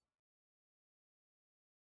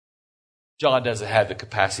 John doesn't have the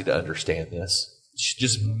capacity to understand this. It's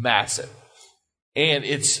just massive. And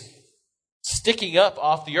it's sticking up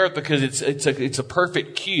off the earth because it's a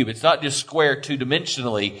perfect cube. It's not just square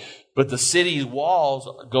two-dimensionally, But the city's walls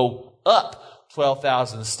go up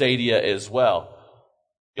 12,000 stadia as well.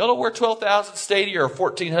 Y'all know where 12,000 stadia or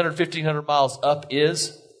 1,400, 1,500 miles up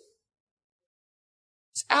is?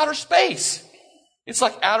 It's outer space. It's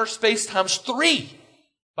like outer space times 3.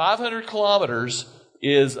 500 kilometers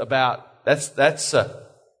is about,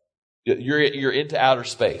 you're into outer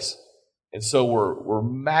space. And so we're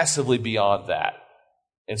massively beyond that.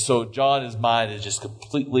 And so John's mind is just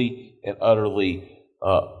completely and utterly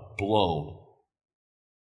blown.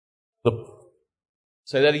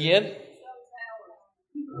 Say that again?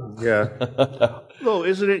 Yeah. Well,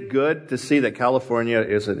 isn't it good to see that California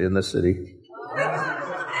isn't in the city?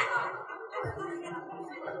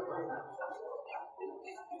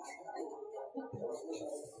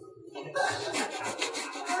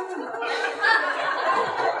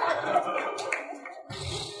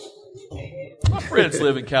 My friends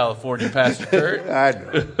live in California, Pastor Kurt. I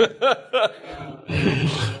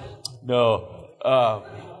know. No.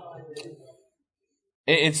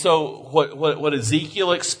 And so what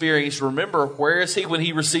Ezekiel experienced, remember, where is he when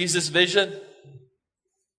he receives this vision?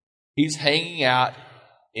 He's hanging out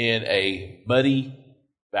in a muddy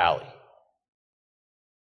valley.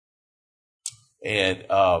 And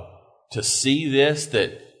to see this,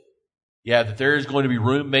 that there is going to be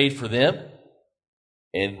room made for them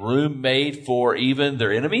and room made for even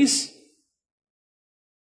their enemies,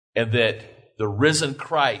 and that the risen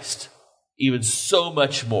Christ, even so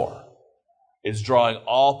much more, is drawing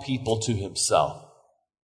all people to himself.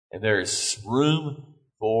 And there is room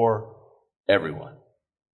for everyone.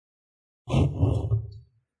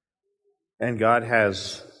 And God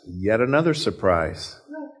has yet another surprise.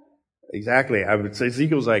 Exactly. I would say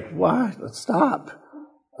Ezekiel's like, what? Stop.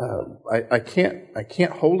 I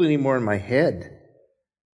can't hold any more in my head.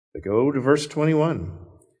 But go to verse 21.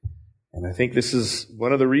 And I think this is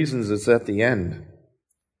one of the reasons it's at the end.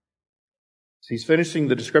 He's finishing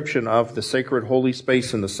the description of the sacred holy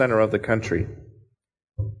space in the center of the country.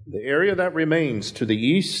 The area that remains to the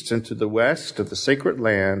east and to the west of the sacred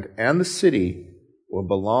land and the city will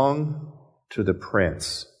belong to the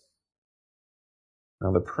prince.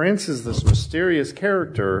 Now, the prince is this mysterious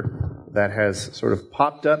character that has sort of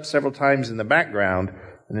popped up several times in the background,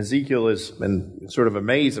 and Ezekiel has been sort of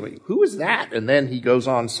amazed. Who is that? And then he goes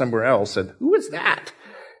on somewhere else, and who is that?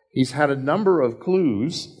 He's had a number of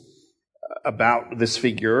clues about this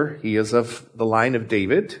figure. He is of the line of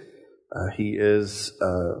David. He is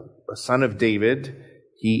a son of David.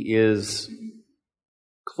 He is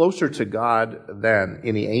closer to God than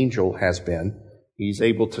any angel has been. He's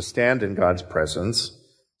able to stand in God's presence.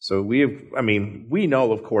 So we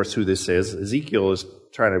know, of course, who this is. Ezekiel is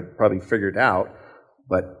trying to probably figure it out,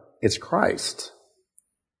 but it's Christ.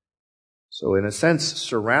 So in a sense,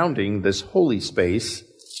 surrounding this holy space,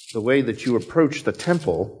 the way that you approach the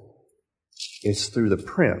temple is through the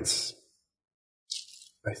prince.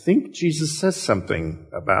 I think Jesus says something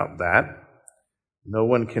about that. No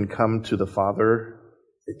one can come to the Father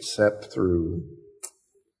except through.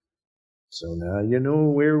 So now you know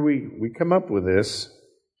where we come up with this.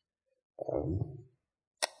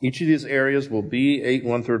 Each of these areas will be 8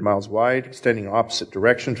 1/3 miles wide, extending opposite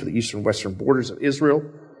direction to the eastern and western borders of Israel.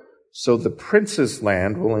 So the prince's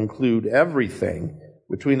land will include everything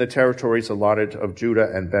between the territories allotted of Judah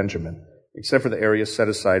and Benjamin, except for the area set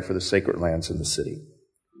aside for the sacred lands in the city.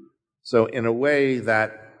 So in a way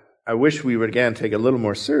that I wish we would again take a little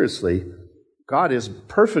more seriously, God is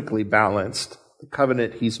perfectly balanced. The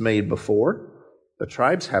covenant he's made before, the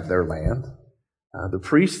tribes have their land, the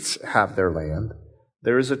priests have their land.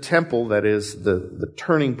 There is a temple that is the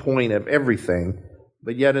turning point of everything,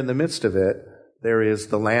 but yet in the midst of it, there is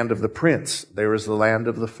the land of the prince. There is the land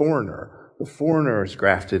of the foreigner. The foreigner is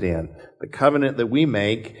grafted in. The covenant that we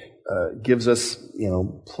make gives us,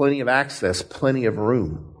 plenty of access, plenty of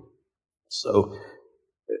room. So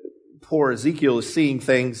poor Ezekiel is seeing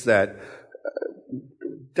things that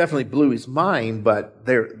definitely blew his mind, but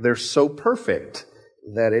they're so perfect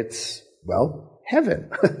that it's, heaven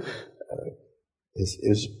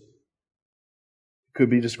is could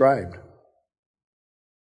be described.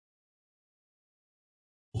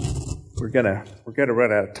 We're gonna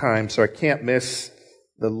run out of time, so I can't miss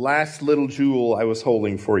the last little jewel I was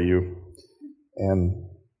holding for you, and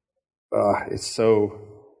it's so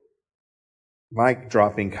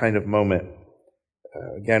mic-dropping kind of moment.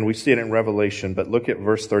 Again, we see it in Revelation, but look at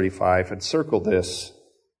verse 35 and circle this.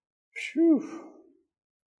 Phew.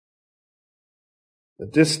 The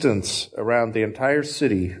distance around the entire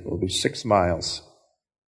city will be 6 miles.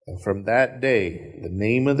 And from that day, the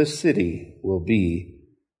name of the city will be,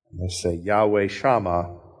 and they say, Yahweh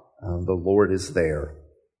Shammah, the Lord is there.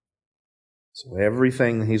 So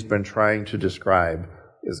everything he's been trying to describe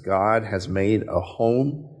is God has made a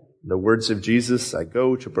home. In the words of Jesus, I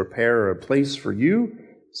go to prepare a place for you,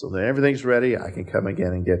 so that everything's ready, I can come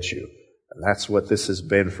again and get you. And that's what this has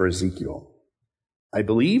been for Ezekiel. I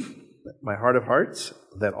believe, my heart of hearts,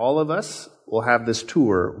 that all of us will have this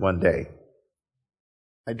tour one day.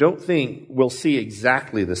 I don't think we'll see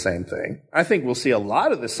exactly the same thing. I think we'll see a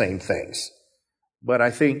lot of the same things. But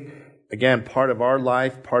I think, again, part of our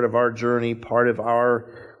life, part of our journey, part of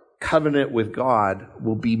our covenant with God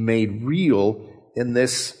will be made real in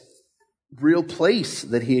this real place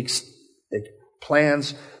that he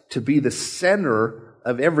plans to be the center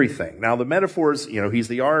of everything. Now, the metaphors, he's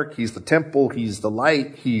the ark, he's the temple, he's the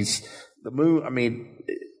light, he's the moon. I mean,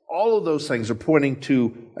 all of those things are pointing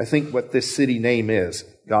to, I think, what this city name is.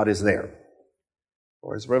 God is there.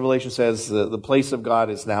 Or as Revelation says, the place of God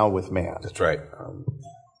is now with man. That's right.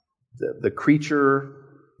 The creature,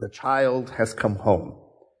 the child has come home.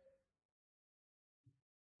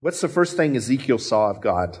 What's the first thing Ezekiel saw of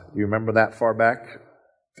God? Do you remember that far back?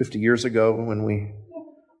 50 years ago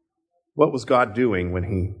what was God doing when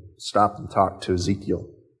he stopped and talked to Ezekiel?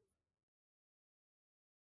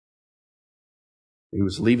 He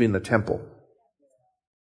was leaving the temple.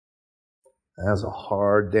 That was a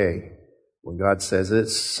hard day when God says,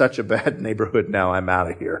 it's such a bad neighborhood now, I'm out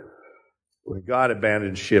of here. When God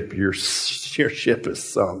abandoned ship, your ship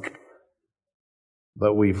is sunk.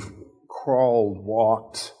 But we've crawled,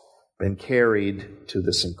 walked, been carried to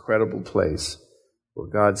this incredible place where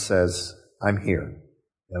God says, I'm here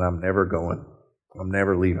and I'm never going. I'm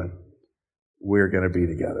never leaving. We're going to be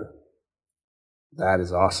together. That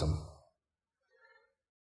is awesome.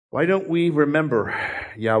 Why don't we remember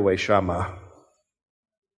Yahweh Shammah?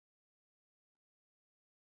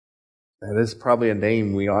 That is probably a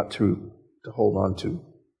name we ought to hold on to.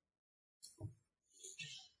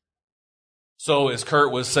 So as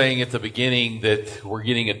Kurt was saying at the beginning that we're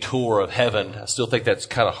getting a tour of heaven, I still think that's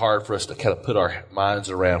kind of hard for us to kind of put our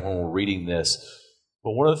minds around when we're reading this.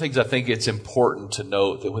 But one of the things I think it's important to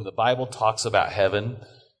note that when the Bible talks about heaven,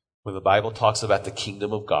 when the Bible talks about the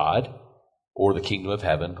kingdom of God or the kingdom of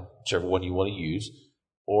heaven, whichever one you want to use,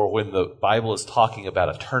 or when the Bible is talking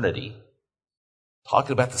about eternity,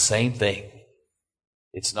 talking about the same thing.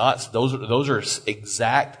 It's not, those are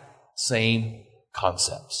exact same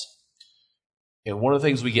concepts. And one of the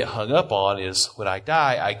things we get hung up on is when I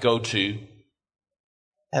die, I go to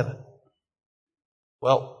heaven.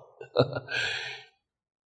 Well,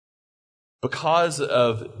 because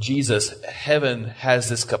of Jesus, heaven has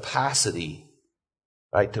this capacity,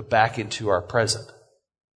 right, to back into our present.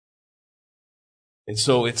 And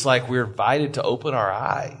so it's like we're invited to open our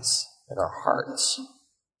eyes and our hearts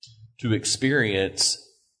to experience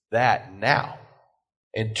that now,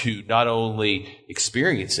 and to not only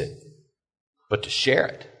experience it, but to share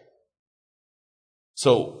it.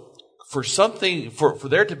 So for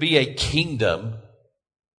there to be a kingdom,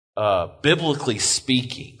 biblically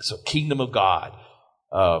speaking, so kingdom of God,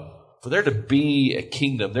 for there to be a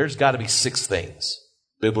kingdom, there's got to be 6 things,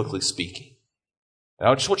 biblically speaking. And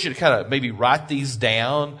I just want you to kind of maybe write these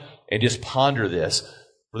down and just ponder this.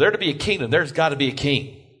 For there to be a kingdom, there's got to be a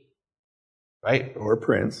king, right? Or a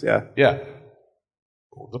prince, yeah. Yeah.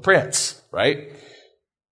 The prince, right?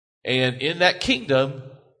 And in that kingdom,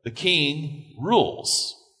 the king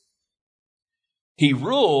rules. He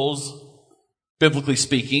rules, biblically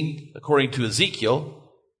speaking, according to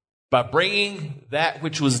Ezekiel, by bringing that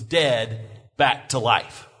which was dead back to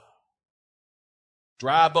life.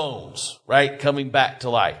 Dry bones, right? Coming back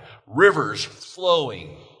to life. Rivers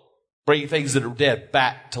flowing, bringing things that are dead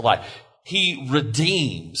back to life. He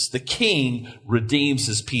redeems. The king redeems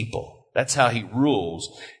his people. That's how he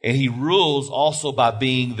rules. And he rules also by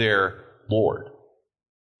being their Lord.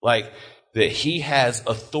 Like that he has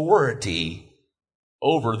authority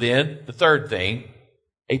over, then, the third thing,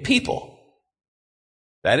 a people.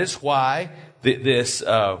 That is why he's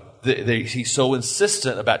so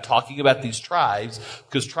insistent about talking about these tribes,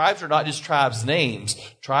 because tribes are not just tribes' names.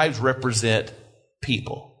 Tribes represent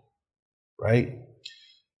people, right?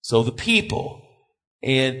 So the people.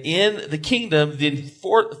 And in the kingdom, then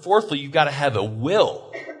fourthly, you've got to have a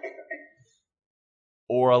will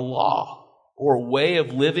or a law or a way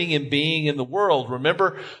of living and being in the world.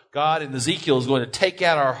 Remember, God in Ezekiel is going to take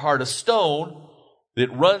out our heart of stone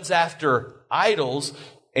that runs after idols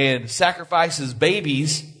and sacrifices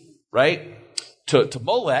babies, right, to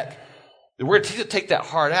Molech. And we're going to take that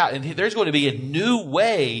heart out, and there's going to be a new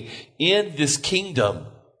way in this kingdom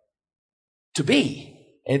to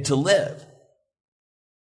be and to live.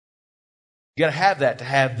 You got to have that to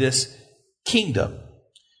have this kingdom.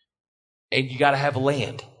 And you got to have a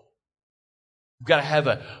land. We've got to have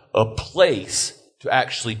a place to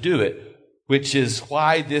actually do it, which is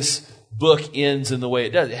why this book ends in the way it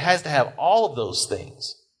does. It has to have all of those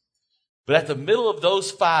things. But at the middle of those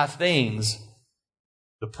 5 things,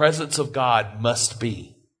 the presence of God must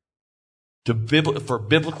be. For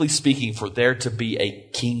biblically speaking, for there to be a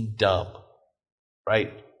kingdom.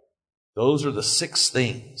 Right? Those are the 6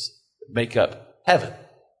 things that make up heaven.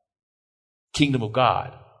 Kingdom of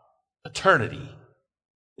God. Eternity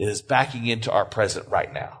is backing into our present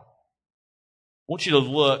right now. I want you to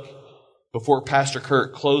look, before Pastor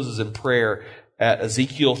Kurt closes in prayer, at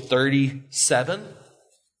Ezekiel 37,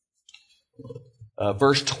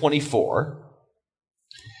 verse 24.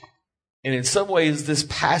 And in some ways, this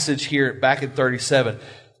passage here back in 37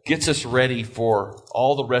 gets us ready for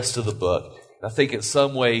all the rest of the book. And I think in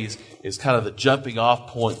some ways is kind of the jumping off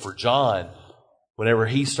point for John whenever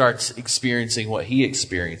he starts experiencing what he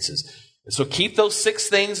experiences. And so keep those 6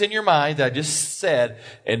 things in your mind that I just said,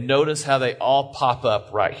 and notice how they all pop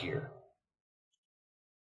up right here.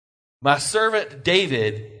 My servant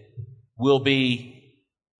David will be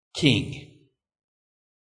king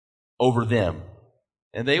over them.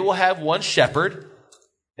 And they will have one shepherd,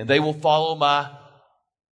 and they will follow my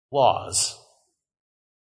laws.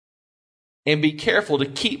 And be careful to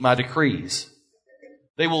keep my decrees.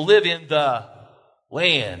 They will live in the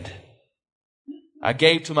land I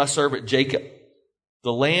gave to my servant Jacob,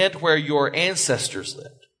 the land where your ancestors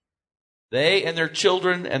lived. They and their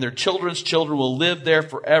children and their children's children will live there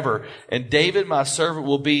forever. And David, my servant,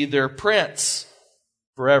 will be their prince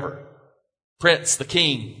forever. Prince, the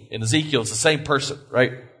king, in Ezekiel is the same person,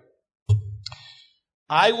 right?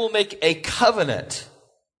 I will make a covenant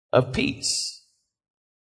of peace.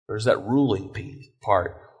 There's that ruling peace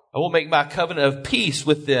part. I will make my covenant of peace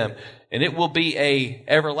with them, and it will be an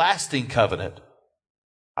everlasting covenant.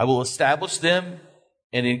 I will establish them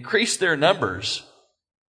and increase their numbers.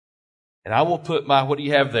 And I will put my, what do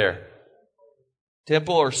you have there?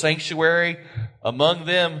 Temple or sanctuary among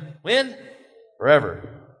them. When?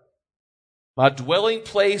 Forever. My dwelling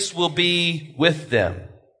place will be with them.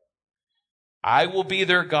 I will be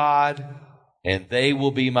their God, and they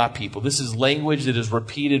will be my people. This is language that is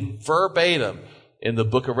repeated verbatim in the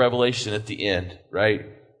book of Revelation at the end, right?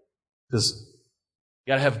 Because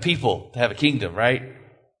you got to have a people to have a kingdom, right?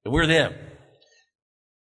 And we're them.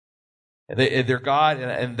 And they're God,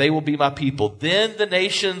 and they will be my people. Then the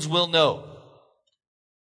nations will know.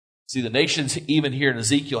 See, the nations, even here in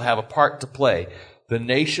Ezekiel, have a part to play. The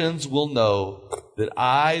nations will know that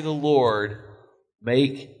I, the Lord,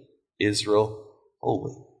 make Israel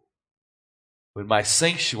holy, when my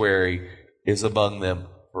sanctuary is among them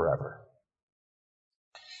forever.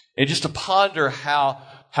 And just to ponder how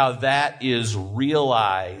that is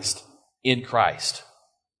realized in Christ.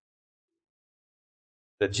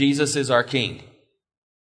 That Jesus is our King.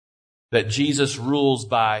 That Jesus rules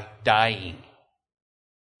by dying.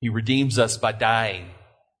 He redeems us by dying.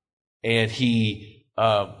 And He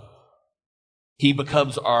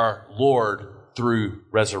becomes our Lord through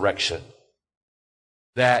resurrection.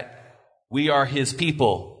 That we are His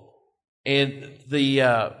people. And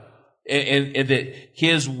and that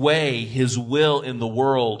His way, His will in the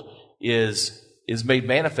world is made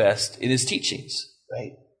manifest in His teachings.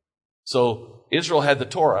 Right? So Israel had the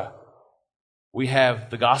Torah. We have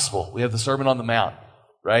the gospel. We have the Sermon on the Mount,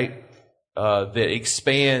 right? That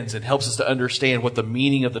expands and helps us to understand what the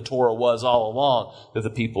meaning of the Torah was all along that the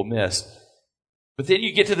people missed. But then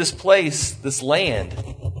you get to this place, this land.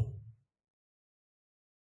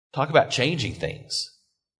 Talk about changing things.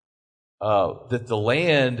 That the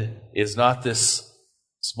land is not this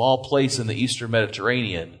small place in the Eastern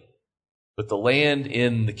Mediterranean, but the land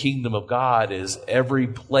in the kingdom of God is every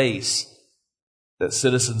place that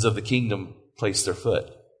citizens of the kingdom place their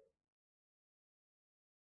foot.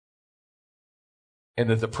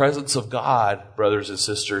 And that the presence of God, brothers and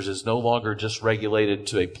sisters, is no longer just regulated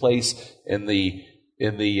to a place in the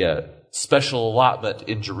special allotment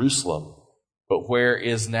in Jerusalem, but where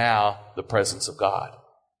is now the presence of God?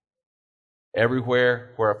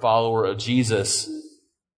 Everywhere where a follower of Jesus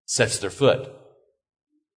sets their foot.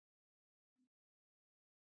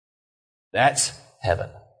 That's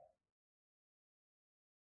heaven.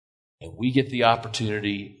 And we get the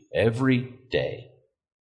opportunity every day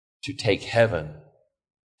to take heaven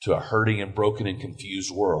to a hurting and broken and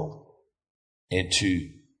confused world and to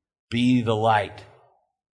be the light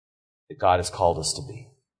that God has called us to be.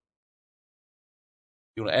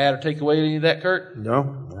 You want to add or take away any of that, Kurt?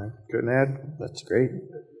 No, I couldn't add. That's great.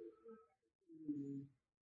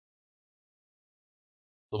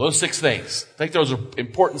 So those 6 things. I think those are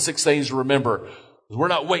important 6 things to remember. We're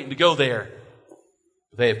not waiting to go there.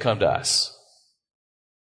 They have come to us.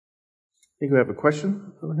 think we have a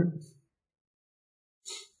question over here.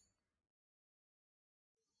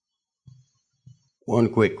 One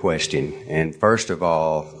quick question. And first of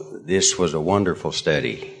all, this was a wonderful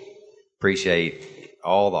study. Appreciate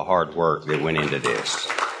all the hard work that went into this.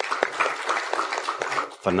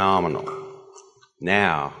 Phenomenal.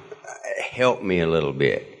 Now, help me a little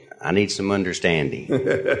bit. I need some understanding.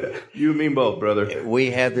 You and me both, brother.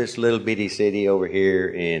 We have this little bitty city over here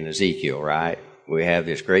in Ezekiel, right? We have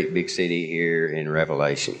this great big city here in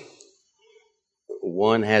Revelation.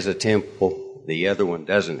 One has a temple, the other one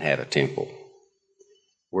doesn't have a temple.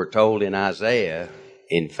 We're told in Isaiah,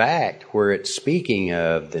 in fact, where it's speaking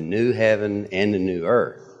of the new heaven and the new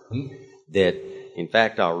earth, that, in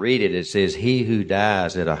fact, I'll read it. It says, he who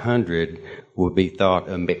dies at 100 will be thought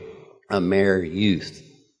a mere youth.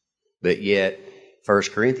 But yet, 1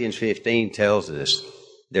 Corinthians 15 tells us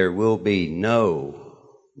there will be no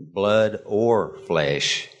blood or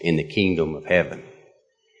flesh in the kingdom of heaven.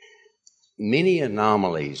 Many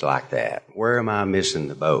anomalies like that. Where am I missing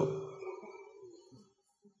the boat?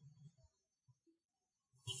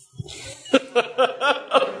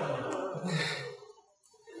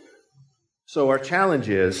 So our challenge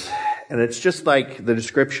is, and it's just like the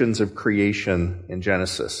descriptions of creation in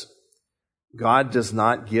Genesis, God does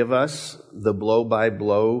not give us the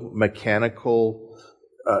blow-by-blow mechanical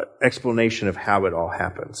explanation of how it all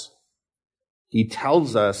happens. He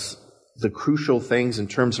tells us the crucial things in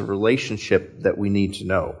terms of relationship that we need to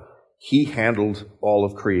know. He handled all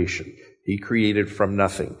of creation. He created from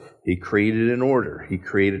nothing. He created in order. He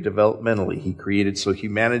created developmentally. He created so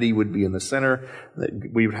humanity would be in the center,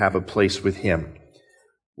 that we would have a place with Him.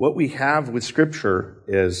 What we have with Scripture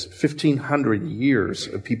is 1,500 years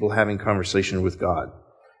of people having conversation with God.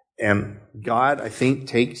 And God, I think,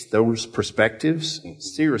 takes those perspectives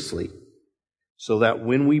seriously, so that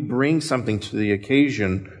when we bring something to the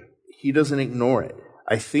occasion, He doesn't ignore it.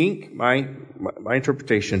 I think, my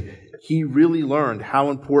interpretation, He really learned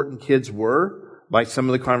how important kids were by some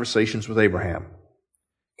of the conversations with Abraham.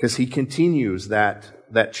 Because He continues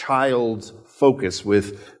that child's focus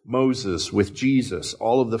with Moses, with Jesus,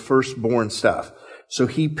 all of the firstborn stuff. So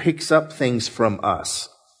He picks up things from us.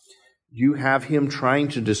 You have Him trying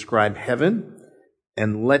to describe heaven,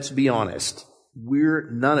 and let's be honest,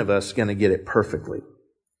 we're none of us going to get it perfectly.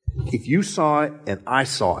 If you saw it and I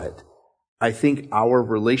saw it, I think our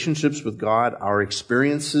relationships with God, our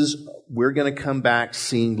experiences, we're going to come back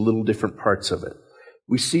seeing little different parts of it.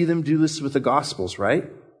 We see them do this with the Gospels, right?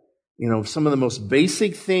 You know, some of the most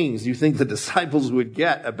basic things you think the disciples would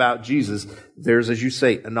get about Jesus, there's, as you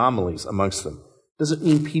say, anomalies amongst them. Doesn't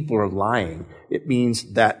mean people are lying. It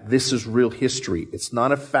means that this is real history. It's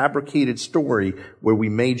not a fabricated story where we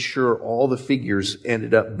made sure all the figures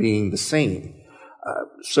ended up being the same.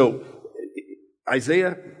 So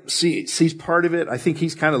Isaiah sees part of it. I think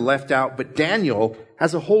he's kind of left out. But Daniel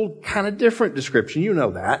has a whole kind of different description. You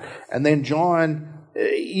know that. And then John,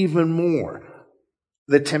 even more.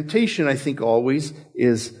 The temptation, I think, always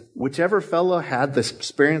is whichever fellow had this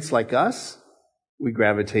experience like us, we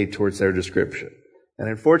gravitate towards their description. And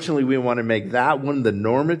unfortunately, we want to make that one the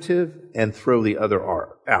normative and throw the other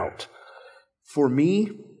out. For me,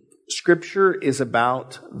 Scripture is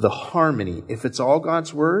about the harmony. If it's all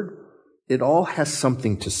God's Word, it all has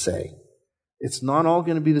something to say. It's not all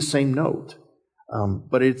going to be the same note,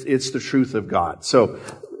 but it's the truth of God. So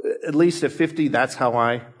at least at 50, that's how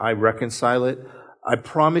I reconcile it. I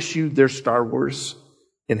promise you there's Star Wars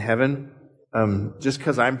in heaven, just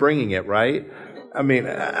because I'm bringing it, right? I mean,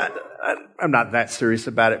 I'm not that serious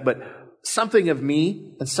about it, but something of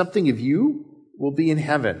me and something of you will be in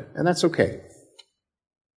heaven, and that's okay.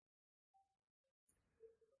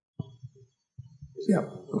 Yeah.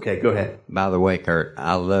 Okay, go ahead. By the way, Kurt,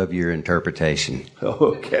 I love your interpretation.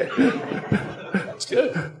 Okay. That's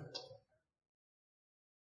good.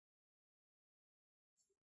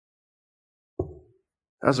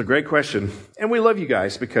 That was a great question. And we love you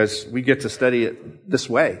guys because we get to study it this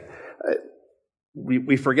way.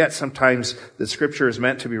 We forget sometimes that Scripture is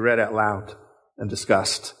meant to be read out loud and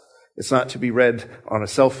discussed. It's not to be read on a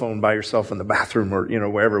cell phone by yourself in the bathroom or,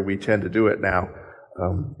 wherever we tend to do it now.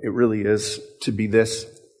 It really is to be this.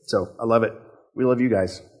 So I love it. We love you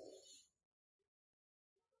guys.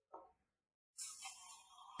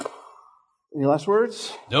 Any last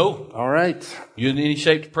words? No. All right. You in any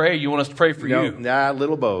shape to pray? You want us to pray for you? Nah, a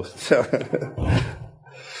little both. So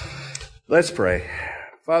let's pray.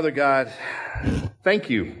 Father God, thank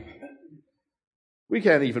you. We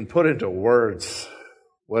can't even put into words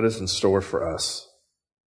what is in store for us.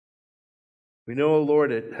 We know, O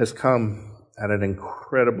Lord, it has come at an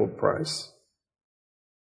incredible price.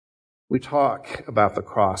 We talk about the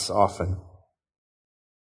cross often,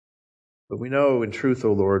 But we know in truth,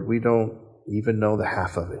 O Lord, we don't even know the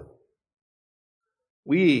half of it.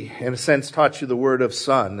 We, in a sense, taught you the word of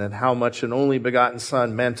Son and how much an only begotten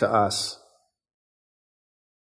Son meant to us.